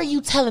fuck are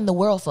you telling the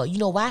world for? You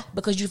know why?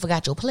 Because you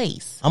forgot your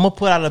place. I'm gonna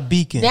put out a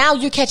beacon. Now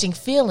you're catching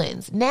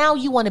feelings. Now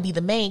you want to be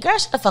the main girl.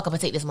 Shut the fuck up and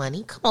take this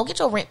money. Come on, get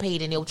your rent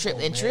paid and your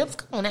trips.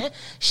 Come on, now.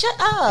 Shut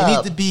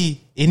up.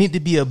 It need to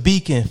be a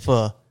beacon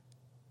for.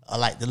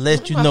 Like to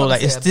let you know,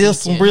 like it's still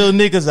some real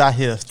niggas out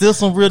here, still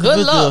some real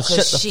individuals.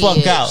 Shut the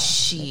fuck out.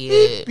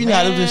 Shit, you know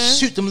how to just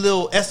shoot them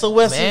little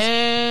SOSs,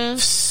 man.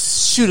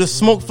 Shoot a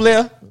smoke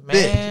flare.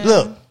 Bitch,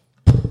 look.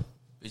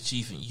 Bitch,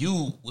 even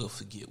you will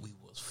forget we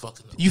was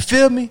fucking up. You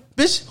feel me?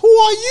 Bitch, who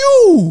are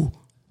you?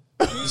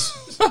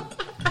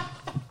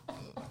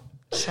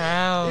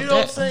 Child. You know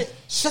what I'm saying?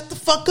 Shut the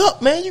fuck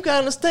up, man. You gotta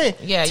understand.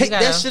 Yeah, take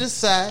that shit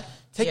aside.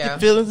 Take your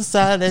feelings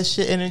aside of that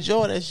shit and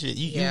enjoy that shit.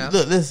 You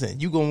look, listen,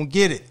 you gonna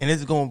get it. And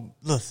it's gonna,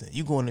 listen,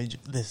 you gonna,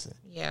 listen.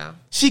 Yeah.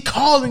 She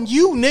calling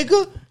you,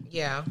 nigga.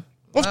 Yeah.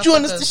 Don't you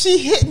understand? She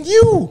hitting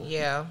you.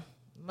 Yeah.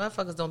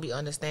 Motherfuckers don't be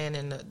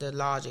understanding the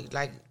logic.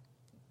 Like,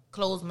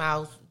 closed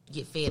mouths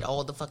get fed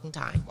all the fucking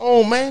time.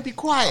 Oh, man, be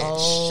quiet.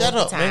 All Shut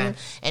up, time. man.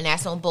 And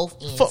that's on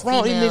both ends. Fuck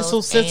wrong, females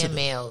so sensitive. and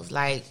males.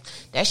 Like,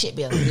 that shit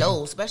be a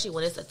blow, especially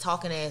when it's a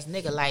talking ass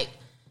nigga. Like,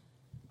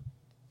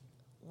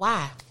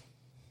 why?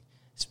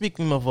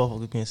 Speaking of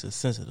motherfuckers being so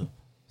sensitive,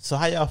 so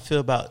how y'all feel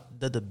about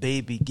the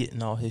baby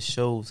getting all his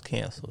shows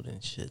canceled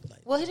and shit? Like,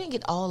 well, he didn't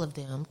get all of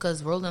them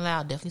because Rolling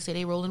Loud definitely said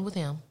they rolling with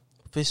him.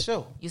 For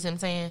sure. You see what I'm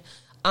saying?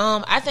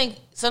 I think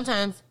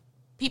sometimes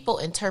people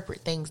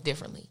interpret things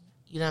differently.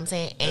 You know what I'm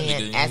saying?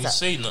 And as a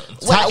say nothing.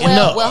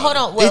 Well, hold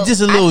on. Well, it's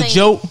just a little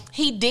joke.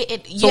 He did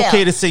it. It's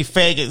okay to say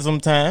faggot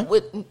sometimes.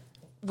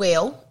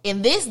 Well,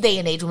 in this day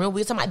and age, remember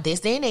we were talking about this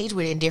day and age.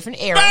 We're in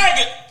different eras.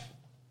 Faggot!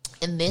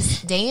 In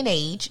this day and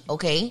age,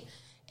 okay,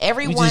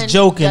 everyone we just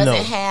joking, doesn't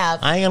though. have.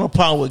 I ain't got no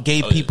problem with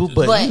gay people,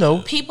 but you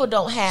know, people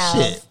don't have.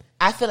 Shit.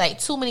 I feel like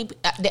too many.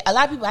 A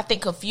lot of people I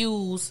think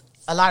confuse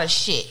a lot of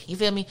shit. You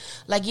feel me?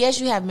 Like, yes,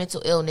 you have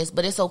mental illness,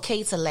 but it's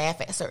okay to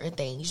laugh at certain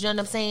things. You know what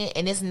I'm saying?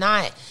 And it's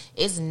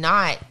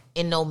not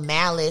in no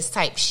malice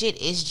type shit.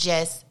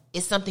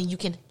 It's something you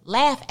can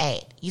laugh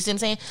at. You see what I'm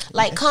saying?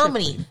 Like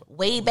comedy,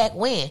 way back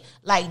when,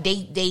 like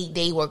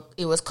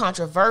it was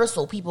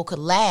controversial. People could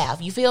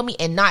laugh. You feel me?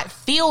 And not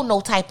feel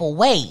no type of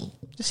way.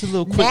 Just a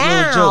little quick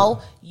now, little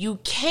joke. You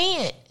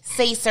can't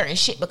say certain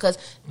shit because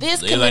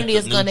this community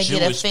is going to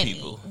get offended.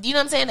 People. You know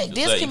what I'm saying? Like,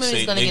 this like community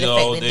is going to get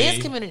affected.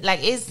 This community, like,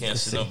 it's... Can't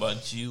say nothing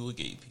about Jew or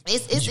gay people.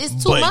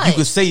 It's too But much. you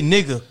could say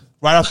nigga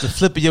right off the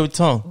flip of your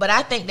tongue. But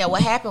I think that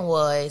what happened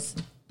was,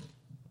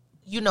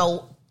 you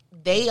know,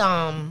 they...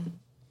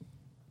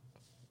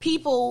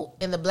 people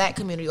in the black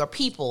community or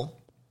people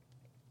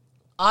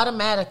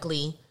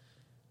automatically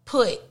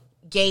put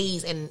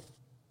gays and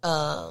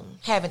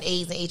having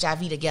AIDS and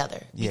HIV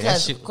together. Yeah,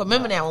 because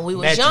remember now when we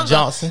was Magic younger,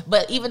 Johnson.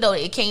 but even though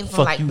it came from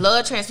Fuck like you.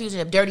 blood transfusion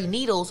of dirty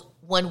needles,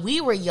 when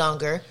we were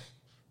younger,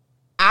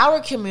 our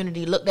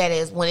community looked at it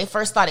as when it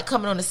first started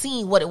coming on the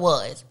scene, what it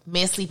was,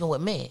 men sleeping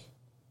with men.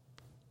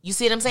 You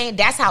see what I'm saying?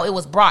 That's how it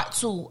was brought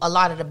to a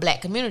lot of the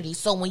black community.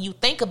 So when you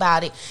think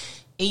about it,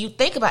 and you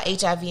think about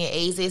HIV and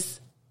AIDS,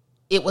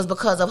 it was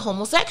because of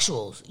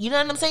homosexuals. You know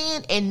what I'm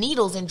saying? And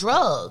needles and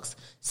drugs.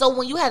 So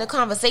when you had a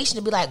conversation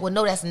to be like, well,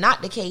 no, that's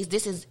not the case.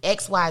 This is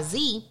X, Y,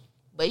 Z.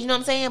 But you know what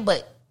I'm saying?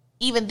 But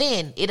even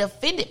then, it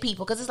offended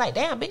people because it's like,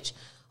 damn, bitch,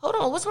 hold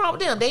on, what's wrong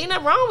with them? They ain't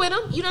nothing wrong with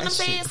them. You know what I'm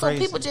saying? So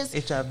people just...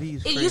 HIV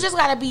is crazy. You just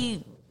got to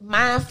be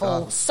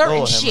mindful certain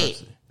Lord have shit.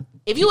 mercy.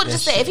 If you would have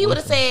just said, if he would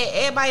have said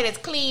everybody that's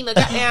clean or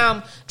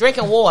goddamn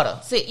drinking water,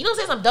 see, you know what I'm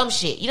saying? Some dumb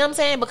shit. You know what I'm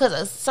saying?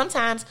 Because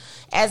sometimes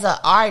as an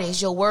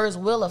artist, your words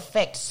will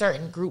affect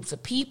certain groups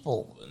of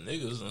people. But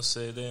niggas done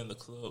say that in the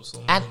club so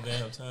many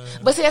damn times.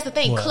 But see, that's the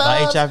thing. What,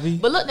 Clubs. about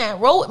HIV? But look now,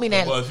 roll with me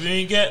now. Well, if you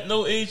ain't got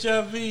no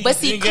HIV, But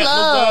see, you ain't got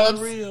no clubs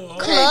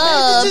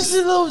gonorrhea. Just a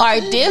little- are I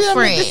mean,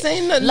 different. this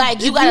ain't nothing. Like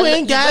If you gotta,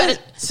 ain't got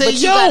it, say but you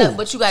yo. gotta,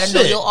 but you gotta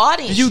know Shit. your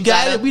audience. You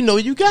got it. We know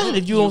you got it.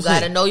 If you don't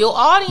gotta say it. know your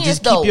audience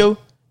Just though. keep your.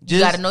 You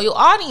gotta know your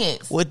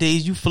audience What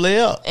days you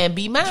flare up? and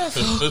be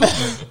mindful.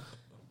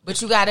 But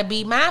you gotta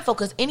be mindful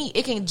because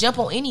it can jump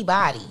on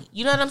anybody.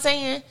 You know what I'm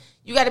saying?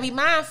 You gotta be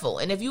mindful.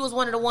 And if you was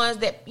one of the ones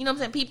that, you know what I'm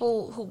saying,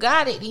 people who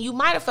got it, then you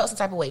might have felt some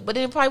type of way. But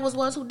then it probably was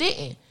ones who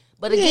didn't.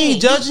 But He again,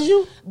 ain't judging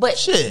you. But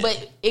Shit.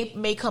 but it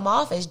may come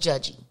off as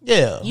judgy.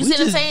 Yeah, You we see what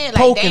I'm just saying?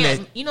 Like, poking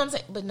damn, at- you know what I'm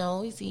saying? But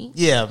no, you see.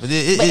 Yeah, but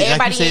it But like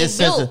everybody you say, ain't it's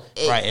sensitive.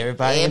 built. Right,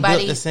 everybody ain't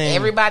built the same.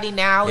 Everybody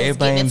now is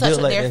Everybody getting in ain't touch built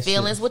with like their that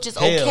feelings, shit. which is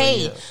Hell okay.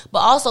 yeah. But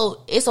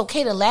also, it's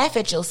okay to laugh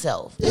at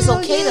yourself. It's Hell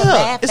okay to yeah.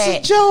 laugh It's at.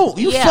 a joke.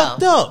 You Yeah.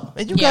 fucked up,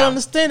 and you Yeah. gotta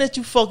understand that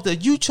you fucked up.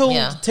 You chose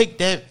Yeah. to take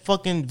that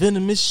fucking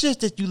venomous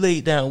shit that you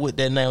laid down with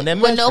that now on that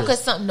But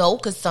mattress.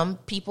 because some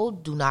people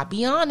do not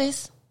be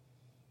honest.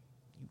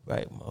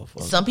 Right,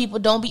 motherfucker. Some people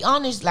don't be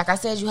honest. Like I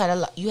said, you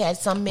had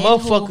some men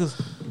Motherfuckers.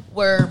 who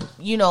were,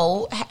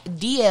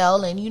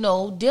 DL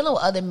and, dealing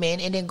with other men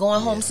and then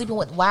going home sleeping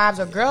with wives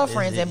or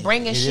girlfriends and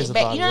bringing it is shit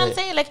back. about You know what I'm that.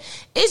 saying? Like,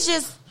 it's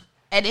just,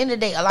 at the end of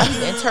the day, a lot of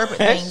people interpret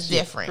That things shit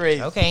different.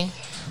 crazy. Okay?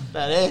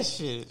 Now that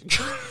shit.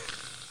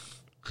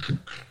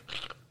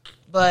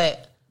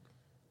 But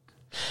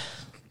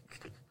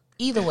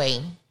either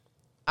way,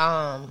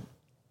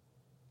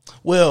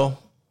 Well,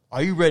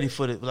 are you ready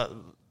for the? Like,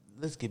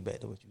 let's get back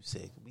to what you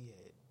said. We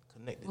had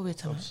connected. What we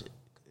talking some shit.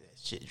 That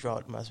shit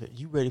dropped my spirit.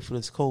 You ready for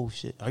this cold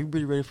shit? Are you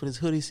really ready for this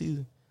hoodie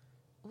season?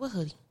 what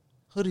hoodie?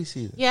 Hoodie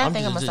season. Yeah, I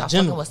think I'm just gonna start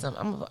general. fucking with some.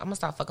 I'm gonna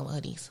start fucking with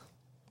hoodies.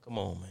 Come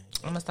on, man.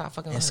 I'm gonna start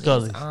fucking And with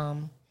Scullies.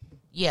 hoodies.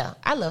 Yeah,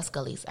 I love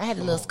Scullies. I had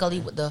a little Scully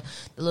with the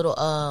little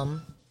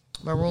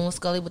maroon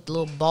Scully with the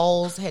little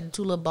balls. Had the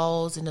two little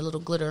balls and the little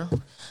glitter.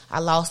 I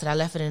lost it. I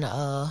left it in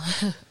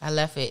I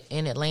left it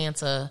in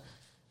Atlanta.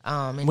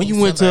 When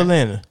you went to December.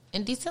 Atlanta?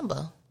 In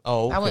December.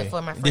 Oh, okay. I went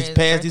for my This friend's past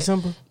birthday.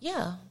 December?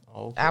 Yeah.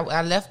 Oh, okay.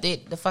 I left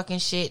it the fucking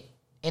shit,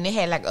 and it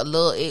had like a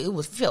little. It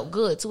was felt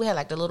good too. It had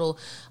like the little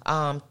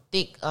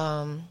thick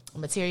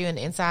material in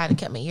the inside and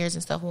kept my ears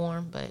and stuff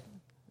warm. But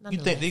You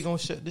think they gonna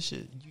shut this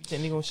shit? You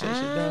think they gonna shut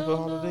shit down for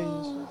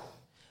holidays?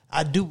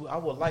 I do. I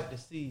would like to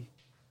see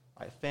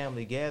like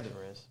family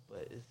gatherings,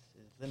 but it's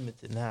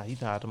limited now. You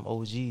know how them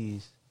OGs.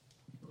 You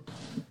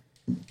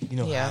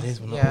know how it is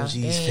when the OGs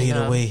They fade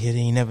ain't, away. It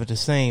ain't never the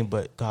same.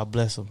 But God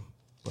bless them.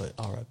 But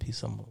R.I.P.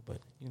 some more. But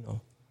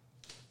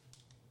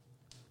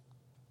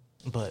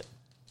But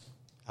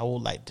I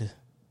would like to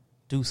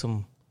do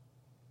some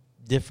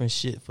different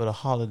shit for the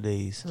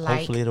holidays. Like?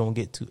 Hopefully, it don't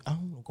get too. I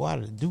don't wanna go out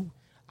and do.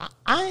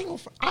 I ain't gonna.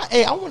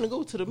 I want to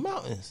go to the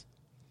mountains.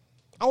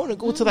 I want to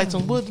go to like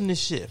some wilderness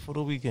shit for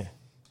the weekend.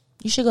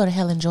 You should go to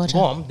Helen, Georgia.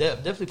 Boy, I'm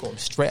definitely going to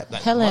strap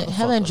like Helen,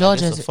 motherfucker.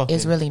 Georgia Like, it's a fucking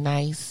is really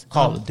nice.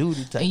 Call of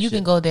Duty type and you shit.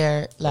 can go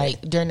there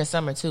like during the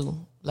summer too.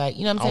 Like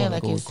you know what I'm I saying? wanna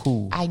Like go it's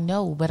cool. I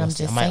know, but I'm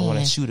just I might want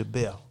to saying. shoot a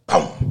bell.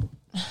 Boom.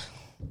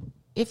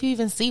 If you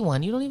even see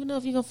one, you don't even know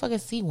if you're gonna fucking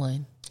see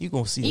one. You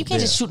gonna see? You a can't bell.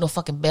 just shoot no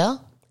fucking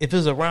bell. if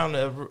it's around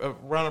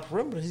the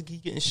perimeter, he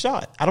getting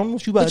shot. I don't know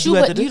what you about to do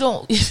after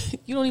this.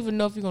 You don't even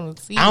know if you're gonna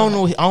see. I don't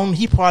know.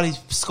 He probably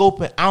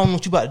scoping. I don't know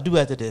what you about to do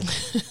after this,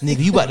 nigga.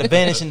 You about to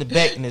vanish in the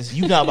back, and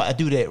you not about to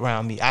do that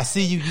around me. I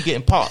see you. You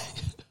getting popped.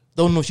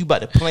 Don't know what you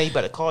about to play. You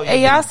about to call.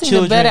 Hey, y'all seen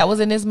the bear that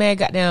was in this man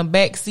goddamn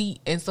back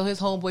seat, and so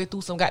his homeboy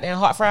threw some goddamn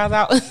hot fries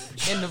out,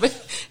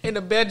 and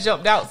the bear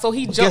jumped out. So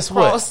he jumped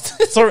across.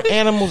 Certain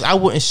animals I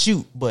wouldn't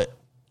shoot, but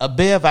a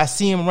bear, if I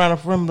see him around the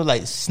perimeter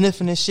like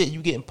sniffing and shit,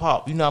 you getting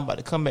popped. You know I'm about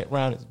to come back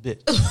around this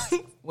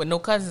bitch. With no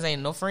cousins,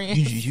 ain't no friends.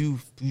 You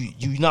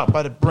not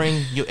about to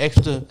bring your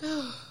extra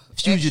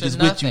fugitives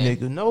with you,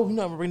 nigga. No, you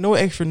not gonna bring no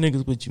extra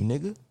niggas with you,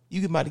 nigga.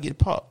 You about to get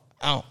popped.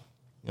 You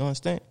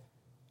understand?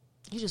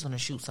 You just want to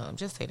shoot something.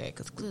 Just say that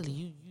because clearly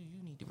you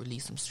need to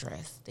release some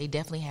stress. They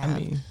definitely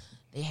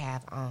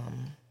have.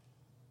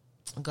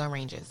 Gun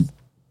ranges.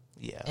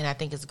 Yeah, and I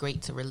think it's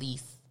great to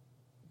release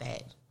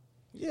that.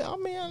 Yeah, I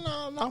mean,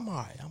 I'm all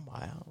right.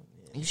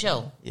 You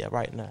sure? Yeah,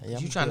 right now. Yeah,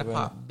 you trying to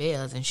pop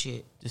bears and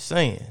shit. Just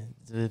saying,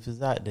 if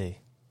it's out there.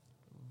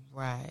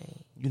 Right.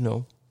 You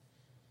know.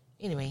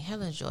 Anyway,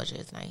 Helen, Georgia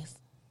is nice.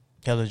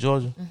 Helen,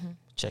 Georgia? Mm-hmm.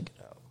 Check it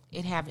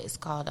out. It's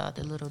called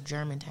the Little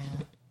German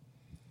Town.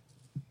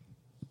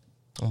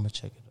 I'm going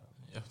to check it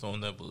out. After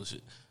on that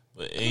bullshit.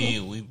 But, hey,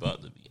 we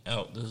about to be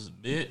out this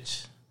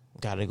bitch.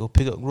 Gotta go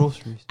pick up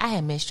groceries. I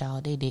had missed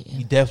y'all. They didn't.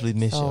 You definitely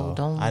missed y'all.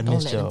 Don't let them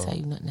tell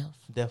you nothing else.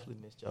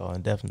 Definitely missed y'all,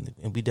 and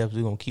we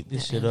definitely gonna keep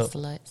this shit up.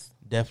 Sluts.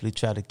 Definitely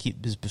try to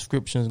keep his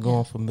prescriptions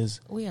going for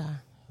Ms. We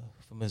are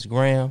for Ms.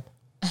 Graham.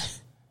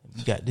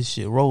 We got this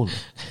shit rolling.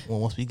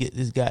 Once we get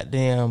this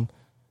goddamn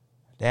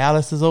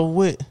dialysis over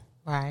with,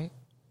 right?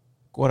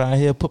 Go down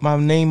here, put my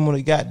name on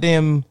the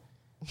goddamn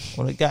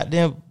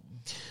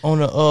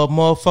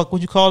motherfucker.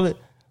 What you call it?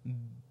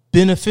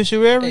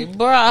 Beneficiary, hey,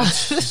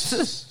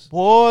 bruh.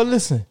 Boy,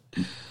 listen.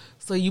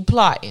 So you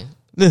plotting?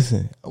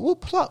 Listen,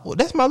 what plot? Well,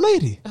 that's my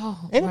lady.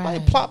 Oh, ain't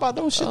nobody plot about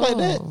no shit like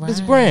that. Right.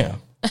 Miss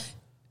Graham.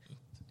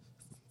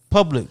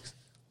 Publix,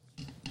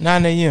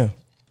 9 a.m.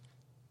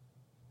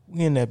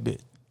 We in that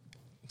bitch.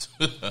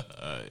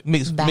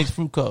 Mixed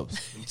fruit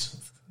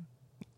cups.